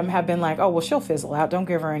Steinem have been like, oh, well, she'll fizzle out, don't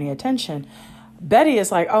give her any attention, Betty is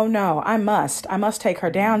like, oh no, I must take her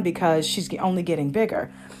down because she's only getting bigger.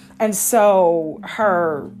 And so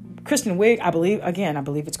Kristen Wiig, I believe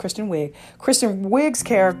it's Kristen Wiig. Kristen Wiig's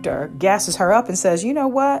character gasses her up and says, you know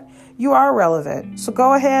what? You are relevant. So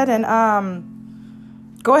go ahead and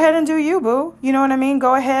do you, boo. You know what I mean?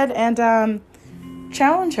 Go ahead and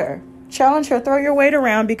challenge her, throw your weight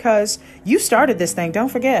around, because you started this thing. Don't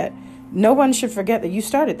forget. No one should forget that you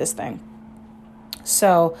started this thing.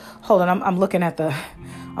 So hold on. I'm looking at the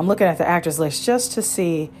actors list just to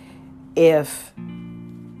see if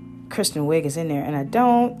Kristen Wiig is in there, and I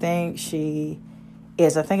don't think she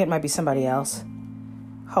is. I think it might be somebody else.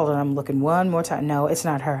 Hold on, I'm looking one more time. No, it's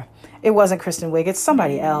not her. It wasn't Kristen Wiig. It's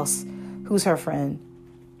somebody else. Who's her friend?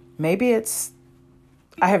 Maybe I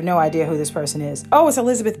have no idea who this person is. Oh, it's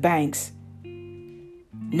Elizabeth Banks.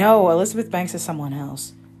 No, Elizabeth Banks is someone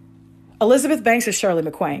else. Elizabeth Banks is Shirley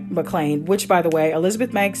MacLaine, which, by the way,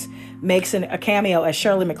 Elizabeth Banks makes a cameo as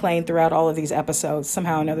Shirley MacLaine throughout all of these episodes.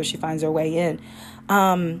 Somehow or another, she finds her way in.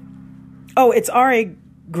 It's Ari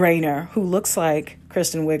Grainer, who looks like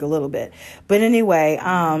Kristen Wiig a little bit. But anyway,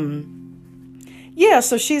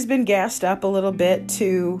 so she's been gassed up a little bit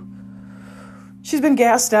to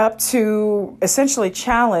essentially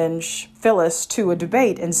challenge Phyllis to a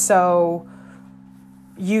debate. And so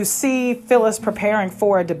you see Phyllis preparing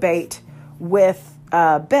for a debate with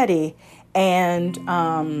Betty, and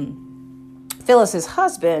Phyllis's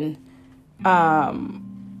husband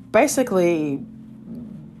basically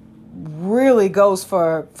really goes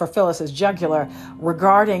for Phyllis's jugular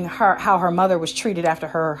regarding how her mother was treated after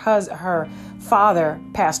her father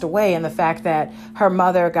passed away, and the fact that her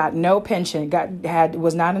mother got no pension,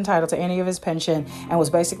 was not entitled to any of his pension, and was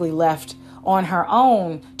basically left on her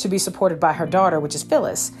own to be supported by her daughter, which is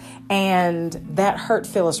Phyllis. And that hurt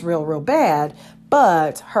Phyllis real bad,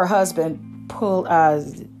 but her husband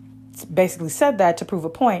basically said that to prove a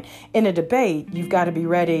point. In a debate, you've got to be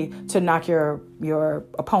ready to knock your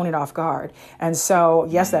opponent off guard. And so,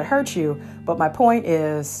 yes, that hurts you, but my point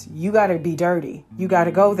is you got to be dirty. You got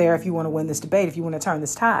to go there if you want to win this debate, if you want to turn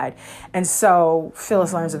this tide. And so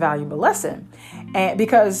Phyllis learns a valuable lesson. And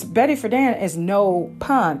because Betty Friedan is no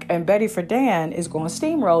punk, and Betty Friedan is going to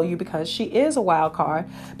steamroll you because she is a wild card,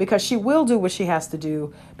 because she will do what she has to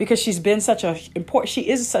do, because she is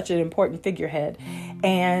such an important figurehead.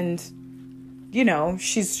 And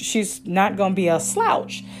she's not going to be a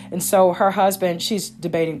slouch. And so her husband, she's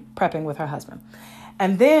prepping with her husband.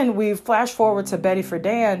 And then we flash forward to Betty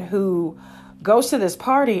Friedan, who goes to this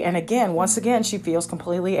party. And once again, she feels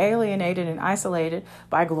completely alienated and isolated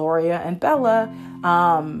by Gloria and Bella.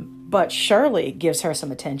 But Shirley gives her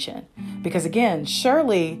some attention because, again,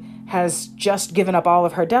 Shirley has just given up all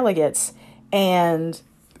of her delegates and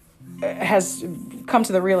has come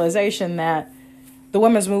to the realization that the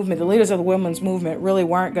women's movement, the leaders of the women's movement really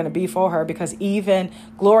weren't going to be for her, because even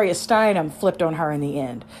Gloria Steinem flipped on her in the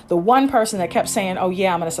end. The one person that kept saying, oh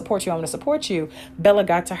yeah, I'm going to support you, I'm going to support you, Bella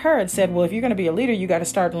got to her and said, well, if you're going to be a leader, you got to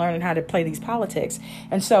start learning how to play these politics.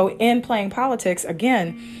 And so in playing politics,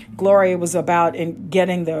 again, Gloria was about in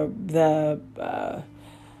getting the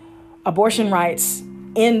abortion rights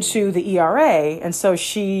into the ERA. And so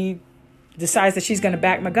she decides that she's going to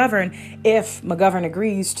back McGovern if McGovern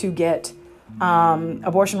agrees to get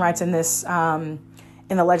abortion rights in this in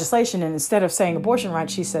the legislation. And instead of saying abortion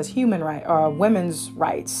rights, she says human right or women's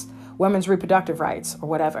rights, women's reproductive rights, or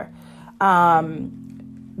whatever.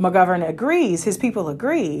 McGovern agrees, his people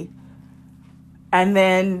agree, and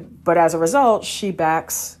then, but as a result, she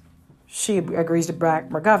agrees to back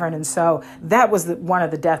McGovern. And so that was one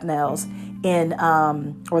of the death knells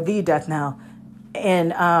or the death knell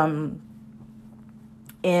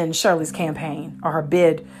in Shirley's campaign, or her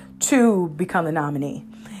bid to become the nominee.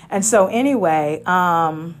 And so anyway,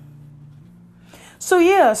 oh,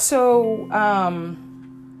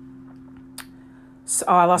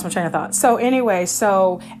 I lost my train of thought. So anyway,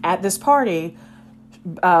 at this party,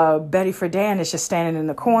 Betty Friedan is just standing in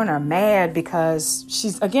the corner, mad because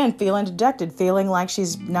she's, again, feeling dejected, feeling like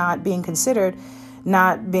she's not being considered,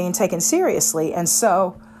 not being taken seriously. And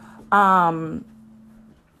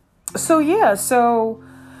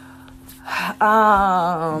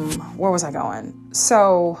where was I going?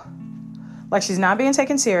 So, like, she's not being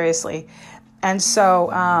taken seriously. And so,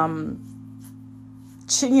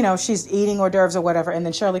 she's eating hors d'oeuvres or whatever. And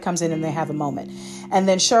then Shirley comes in and they have a moment. And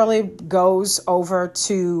then Shirley goes over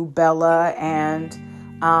to Bella and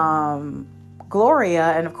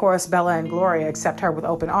Gloria. And of course, Bella and Gloria accept her with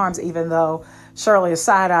open arms, even though Shirley is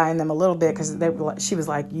side-eyeing them a little bit, because she was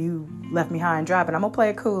like, you left me high and dry, but I'm going to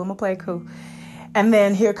play it cool. And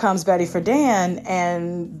then here comes Betty Friedan,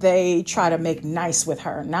 and they try to make nice with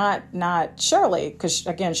her. Not Shirley, because,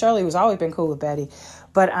 again, Shirley was always been cool with Betty.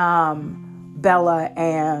 But Bella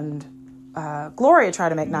and Gloria try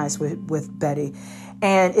to make nice with Betty.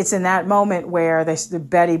 And it's in that moment where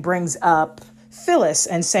Betty brings up Phyllis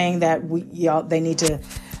and saying that they need to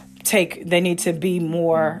take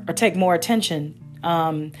more attention,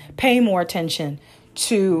 pay more attention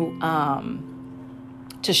to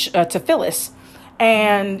Phyllis.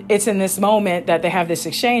 And it's in this moment that they have this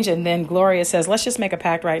exchange. And then Gloria says, let's just make a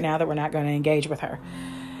pact right now that we're not going to engage with her.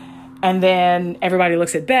 And then everybody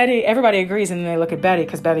looks at Betty. Everybody agrees. And then they look at Betty,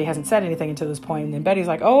 because Betty hasn't said anything until this point. And then Betty's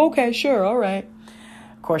like, oh, okay, sure. All right.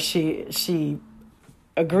 Of course, she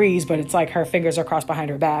agrees, but it's like her fingers are crossed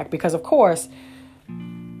behind her back, because, of course,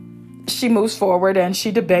 she moves forward and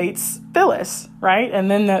she debates Phyllis, right?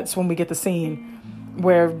 And then that's when we get the scene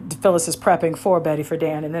where Phyllis is prepping for Betty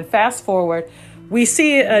Friedan. And then fast forward, we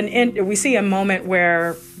see a moment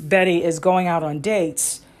where Betty is going out on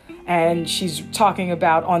dates, and she's talking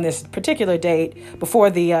about, on this particular date before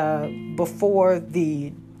the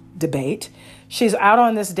debate, she's out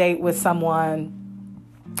on this date with someone,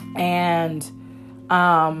 and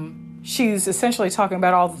she's essentially talking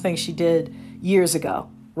about all the things she did years ago,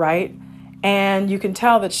 right? And you can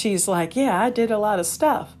tell that she's like, yeah, I did a lot of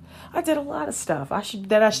stuff I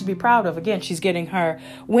should be proud of. Again, she's getting her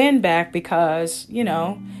win back because,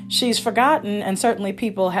 she's forgotten, and certainly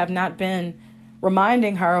people have not been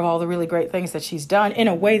reminding her of all the really great things that she's done in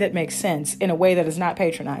a way that makes sense, in a way that is not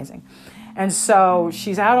patronizing. And so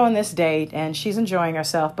she's out on this date and she's enjoying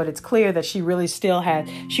herself, but it's clear that she really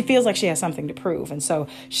she feels like she has something to prove. And so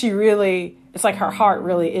it's like her heart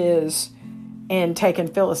really is in taking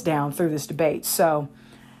Phyllis down through this debate. So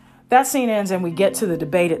that scene ends and we get to the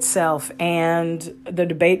debate itself, and the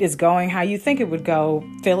debate is going how you think it would go.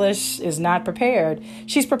 Phyllis is not prepared.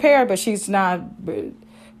 She's prepared, but she's not.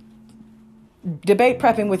 Debate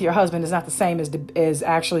prepping with your husband is not the same as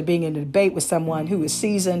actually being in a debate with someone who is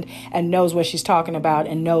seasoned and knows what she's talking about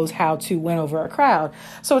and knows how to win over a crowd.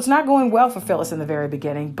 So it's not going well for Phyllis in the very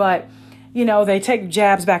beginning, but they take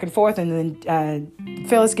jabs back and forth, and then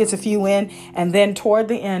Phyllis gets a few in, and then toward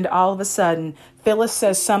the end, all of a sudden, Phyllis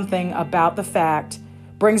says something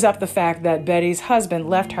brings up the fact that Betty's husband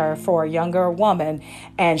left her for a younger woman,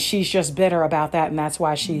 and she's just bitter about that, and that's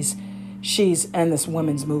why she's in this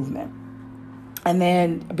women's movement. And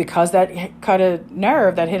then because that hit a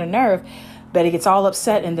nerve, Betty gets all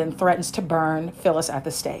upset and then threatens to burn Phyllis at the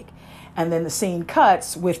stake. And then the scene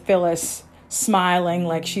cuts with Phyllis smiling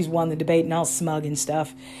like she's won the debate and all smug and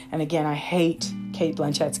stuff. And again, I hate Cate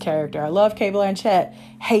Blanchett's character. I love Cate Blanchett.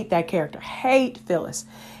 Hate that character. Hate Phyllis.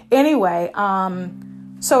 Anyway,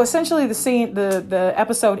 so essentially the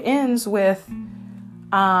episode ends with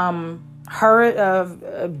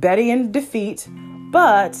Betty in defeat,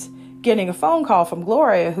 but getting a phone call from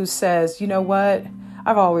Gloria, who says, you know what?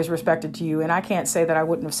 I've always respected you, and I can't say that I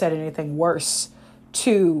wouldn't have said anything worse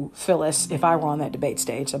to Phyllis if I were on that debate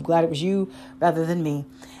stage. I'm glad it was you rather than me.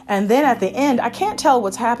 And then at the end, I can't tell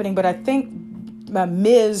what's happening, but I think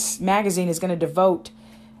Ms. Magazine is going to devote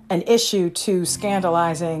an issue to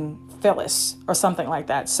scandalizing Phyllis or something like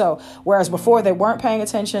that. So whereas before they weren't paying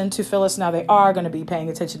attention to Phyllis, now they are going to be paying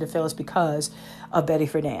attention to Phyllis because of Betty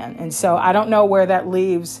Friedan. And so I don't know where that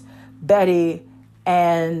leaves Betty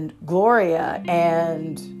and Gloria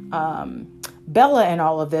and Bella and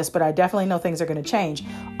all of this, but I definitely know things are going to change.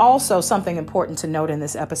 Also, something important to note in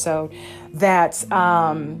this episode, that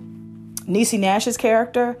Niecy Nash's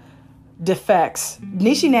character defects.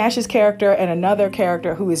 Niecy Nash's character and another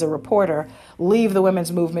character who is a reporter leave the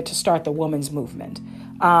women's movement to start the women's movement.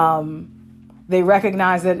 They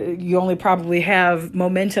recognize that you only probably have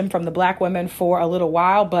momentum from the black women for a little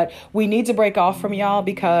while, but we need to break off from y'all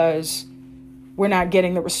because we're not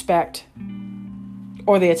getting the respect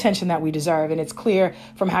or the attention that we deserve. And it's clear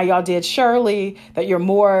from how y'all did Shirley that you're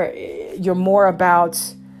more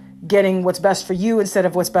about getting what's best for you instead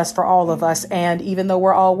of what's best for all of us. And even though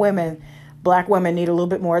we're all women, black women need a little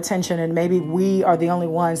bit more attention, and maybe we are the only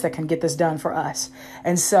ones that can get this done for us.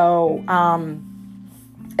 And so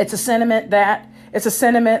it's a sentiment that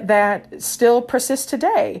still persists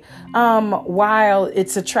today. While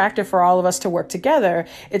it's attractive for all of us to work together,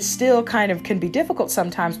 it still kind of can be difficult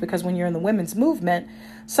sometimes, because when you're in the women's movement,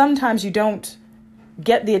 sometimes you don't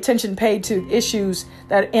get the attention paid to issues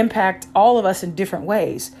that impact all of us in different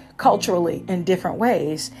ways, culturally in different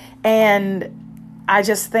ways. And I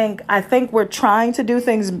think we're trying to do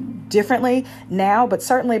things differently now, but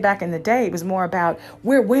certainly back in the day, it was more about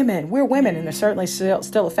we're women. And there's certainly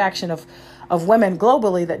still a faction of women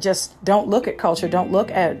globally that just don't look at culture, don't look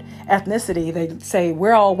at ethnicity. They say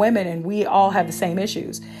we're all women and we all have the same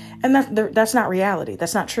issues. And that's not reality.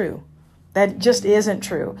 That's not true. That just isn't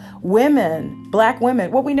true. Women, black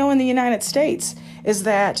women, what we know in the United States is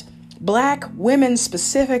that black women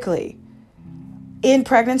specifically in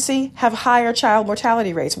pregnancy have higher child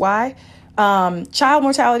mortality rates. Why? Child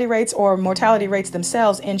mortality rates or mortality rates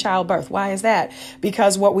themselves in childbirth. Why is that?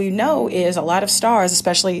 Because what we know is a lot of stars,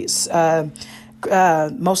 especially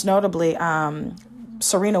most notably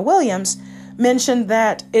Serena Williams, mentioned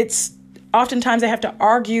that it's oftentimes they have to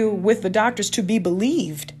argue with the doctors to be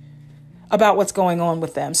believed about what's going on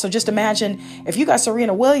with them. So just imagine if you got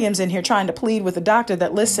Serena Williams in here trying to plead with the doctor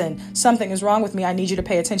that, listen, something is wrong with me. I need you to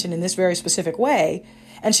pay attention in this very specific way.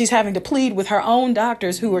 And she's having to plead with her own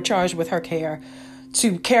doctors who are charged with her care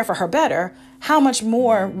to care for her better. How much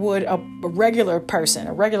more would a regular person,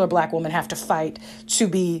 a regular black woman, have to fight to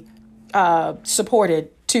be supported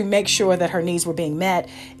to make sure that her needs were being met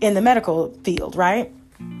in the medical field, right?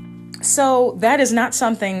 So that is not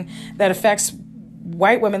something that affects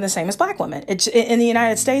white women the same as black women. In the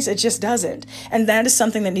United States, it just doesn't. And that is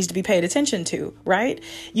something that needs to be paid attention to, right?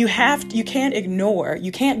 You can't be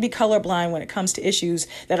colorblind when it comes to issues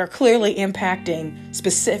that are clearly impacting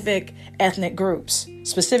specific ethnic groups,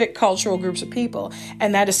 specific cultural groups of people.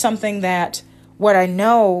 And that is something that what I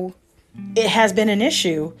know, it has been an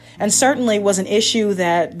issue, and certainly was an issue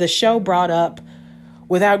that the show brought up.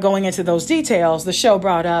 Without going into those details, the show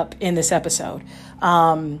brought up in this episode.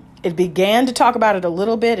 It began to talk about it a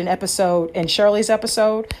little bit in Shirley's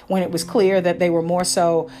episode, when it was clear that they were more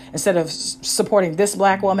so, instead of supporting this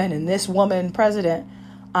black woman and this woman president,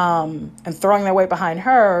 and throwing their weight behind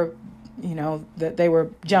her, that they were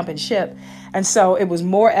jumping ship. And so it was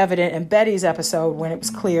more evident in Betty's episode when it was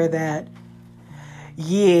clear that,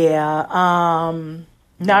 not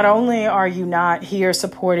only are you not here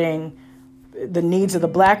supporting the needs of the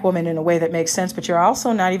black woman in a way that makes sense, but you're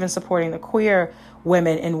also not even supporting the queer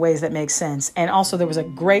women in ways that make sense. And also there was a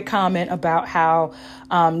great comment about how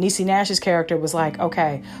Niecy Nash's character was like,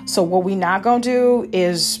 okay, so what we not going to do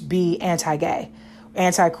is be anti-gay,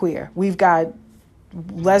 anti-queer. We've got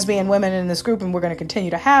lesbian women in this group, and we're going to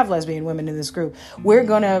continue to have lesbian women in this group. We're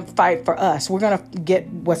going to fight for us. We're going to get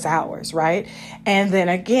what's ours, right? And then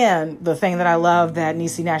again, the thing that I love that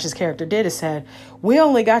Niecy Nash's character did is said, we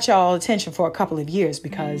only got y'all attention for a couple of years,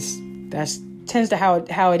 because tends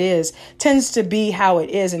to be how it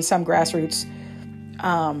is in some grassroots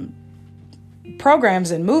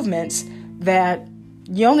programs and movements, that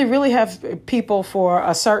you only really have people for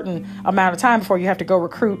a certain amount of time before you have to go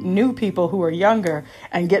recruit new people who are younger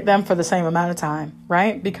and get them for the same amount of time,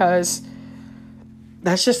 right? Because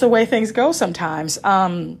that's just the way things go sometimes.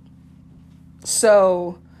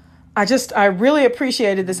 So I really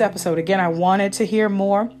appreciated this episode. Again, I wanted to hear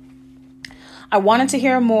more. I wanted to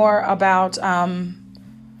hear more about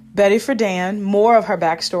Betty Friedan, more of her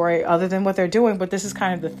backstory other than what they're doing, but this is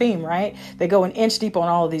kind of the theme, right? They go an inch deep on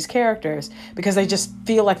all of these characters because they just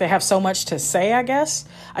feel like they have so much to say, I guess.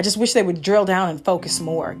 I just wish they would drill down and focus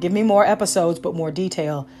more. Give me more episodes, but more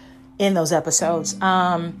detail in those episodes.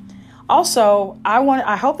 Also,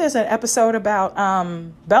 I hope there's an episode about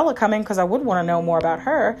Bella coming because I would want to know more about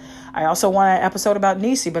her. I also want an episode about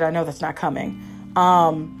Niecy, but I know that's not coming.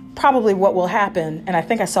 Probably what will happen, and I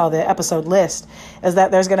think I saw the episode list, is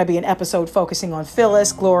that there's going to be an episode focusing on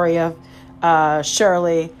Phyllis, Gloria,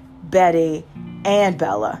 Shirley, Betty, and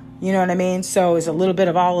Bella. You know what I mean? So it's a little bit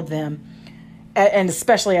of all of them, and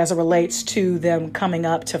especially as it relates to them coming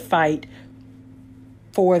up to fight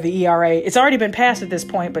for the ERA. It's already been passed at this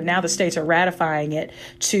point, but now the states are ratifying it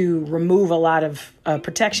to remove a lot of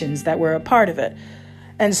protections that were a part of it.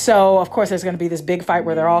 And so, of course, there's going to be this big fight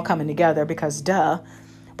where they're all coming together because duh.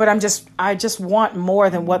 But I just want more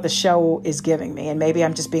than what the show is giving me. And maybe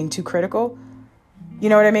I'm just being too critical. You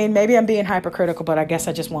know what I mean? Maybe I'm being hypercritical, but I guess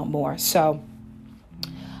I just want more. So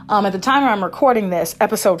at the time I'm recording this,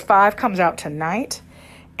 episode 5 comes out tonight.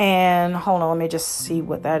 And hold on, let me just see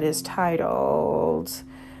what that is titled.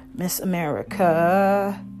 Miss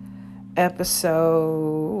America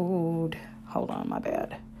episode. Hold on, my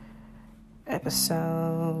bad.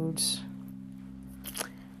 Episodes.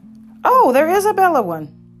 Oh, there is a Bella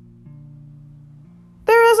one.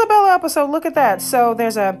 There is a Bella episode. Look at that. So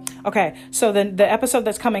there's so the episode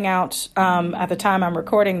that's coming out at the time I'm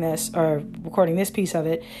recording this piece of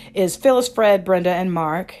it is Phyllis, Fred, Brenda, and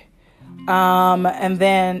Mark. And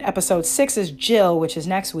then episode 6 is Jill, which is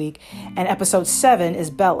next week. And episode 7 is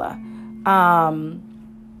Bella. But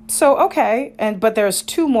there's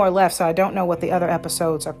 2 more left. So I don't know what the other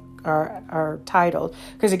episodes are titled,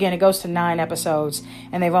 because again, it goes to 9 episodes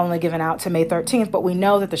and they've only given out to May 13th, but we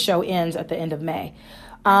know that the show ends at the end of May.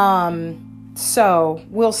 So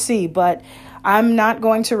we'll see, but I'm not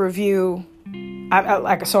going to review.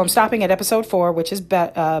 So I'm stopping at episode 4, which is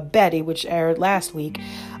Betty, which aired last week.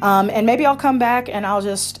 And maybe I'll come back and I'll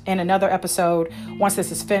just, in another episode, once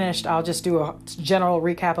this is finished, I'll just do a general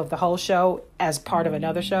recap of the whole show as part of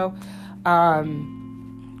another show,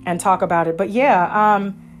 and talk about it. But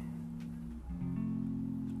yeah,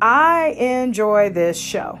 I enjoy this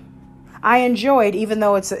show. I enjoyed, even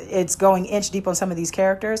though it's going inch deep on some of these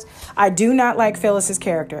characters. I do not like Phyllis's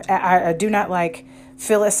character. I do not like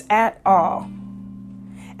Phyllis at all.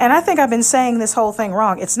 And I think I've been saying this whole thing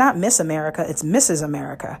wrong. It's not Miss America. It's Mrs.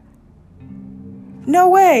 America. No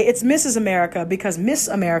way. It's Mrs. America, because Miss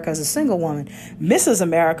America is a single woman. Mrs.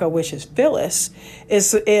 America, which is Phyllis,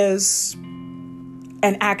 is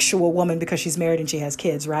an actual woman because she's married and she has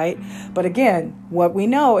kids, right? But again, what we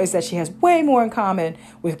know is that she has way more in common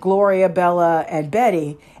with Gloria, Bella, and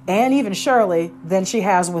Betty, and even Shirley, than she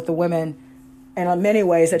has with the women, and in many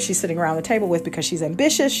ways, that she's sitting around the table with, because she's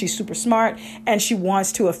ambitious, she's super smart, and she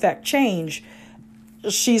wants to affect change.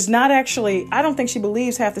 She's not actually, I don't think she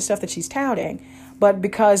believes half the stuff that she's touting, but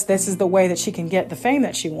because this is the way that she can get the fame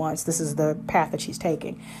that she wants, this is the path that she's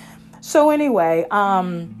taking. So anyway,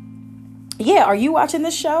 yeah, are you watching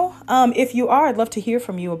this show? If you are, I'd love to hear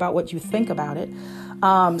from you about what you think about it.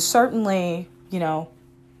 Certainly,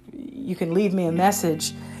 you can leave me a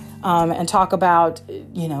message and talk about,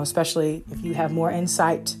 especially if you have more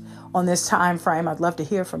insight on this time frame. I'd love to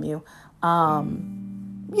hear from you,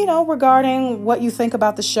 regarding what you think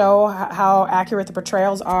about the show, how accurate the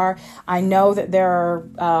portrayals are. I know that there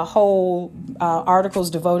are whole articles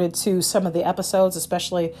devoted to some of the episodes,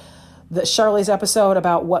 especially the Shirley's episode,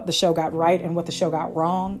 about what the show got right and what the show got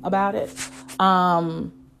wrong about it.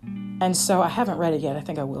 And so I haven't read it yet. I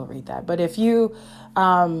think I will read that. But if you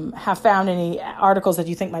have found any articles that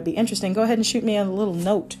you think might be interesting, go ahead and shoot me a little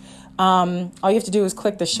note. All you have to do is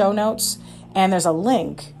click the show notes, and there's a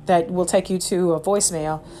link that will take you to a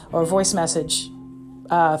voicemail or a voice message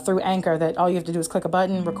through Anchor, that all you have to do is click a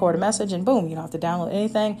button, record a message, and boom, you don't have to download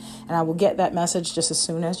anything. And I will get that message just as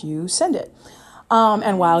soon as you send it.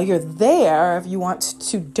 And while you're there, if you want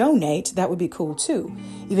to donate, that would be cool too.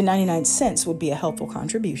 Even 99 cents would be a helpful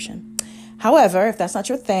contribution. However, if that's not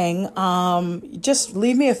your thing, just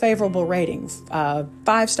leave me a favorable rating,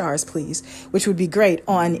 5 stars, please, which would be great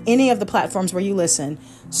on any of the platforms where you listen.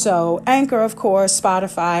 So Anchor, of course,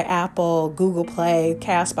 Spotify, Apple, Google Play,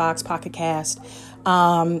 CastBox, Pocket Cast,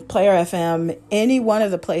 Player FM, any one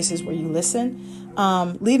of the places where you listen.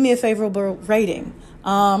 Leave me a favorable rating.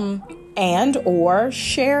 And or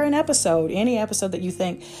share an episode, any episode that you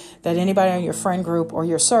think that anybody in your friend group or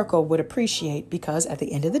your circle would appreciate, because at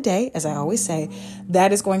the end of the day, as I always say,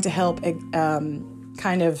 that is going to help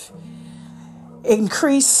kind of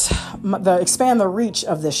expand the reach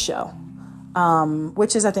of this show.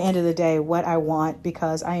 which is at the end of the day what I want,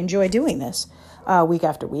 because I enjoy doing this week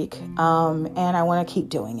after week, and I want to keep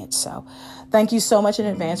doing it. So thank you so much in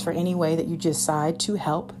advance for any way that you decide to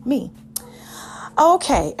help me.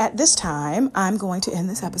 Okay, at this time, I'm going to end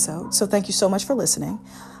this episode. So thank you so much for listening.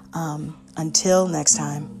 Until next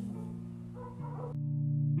time.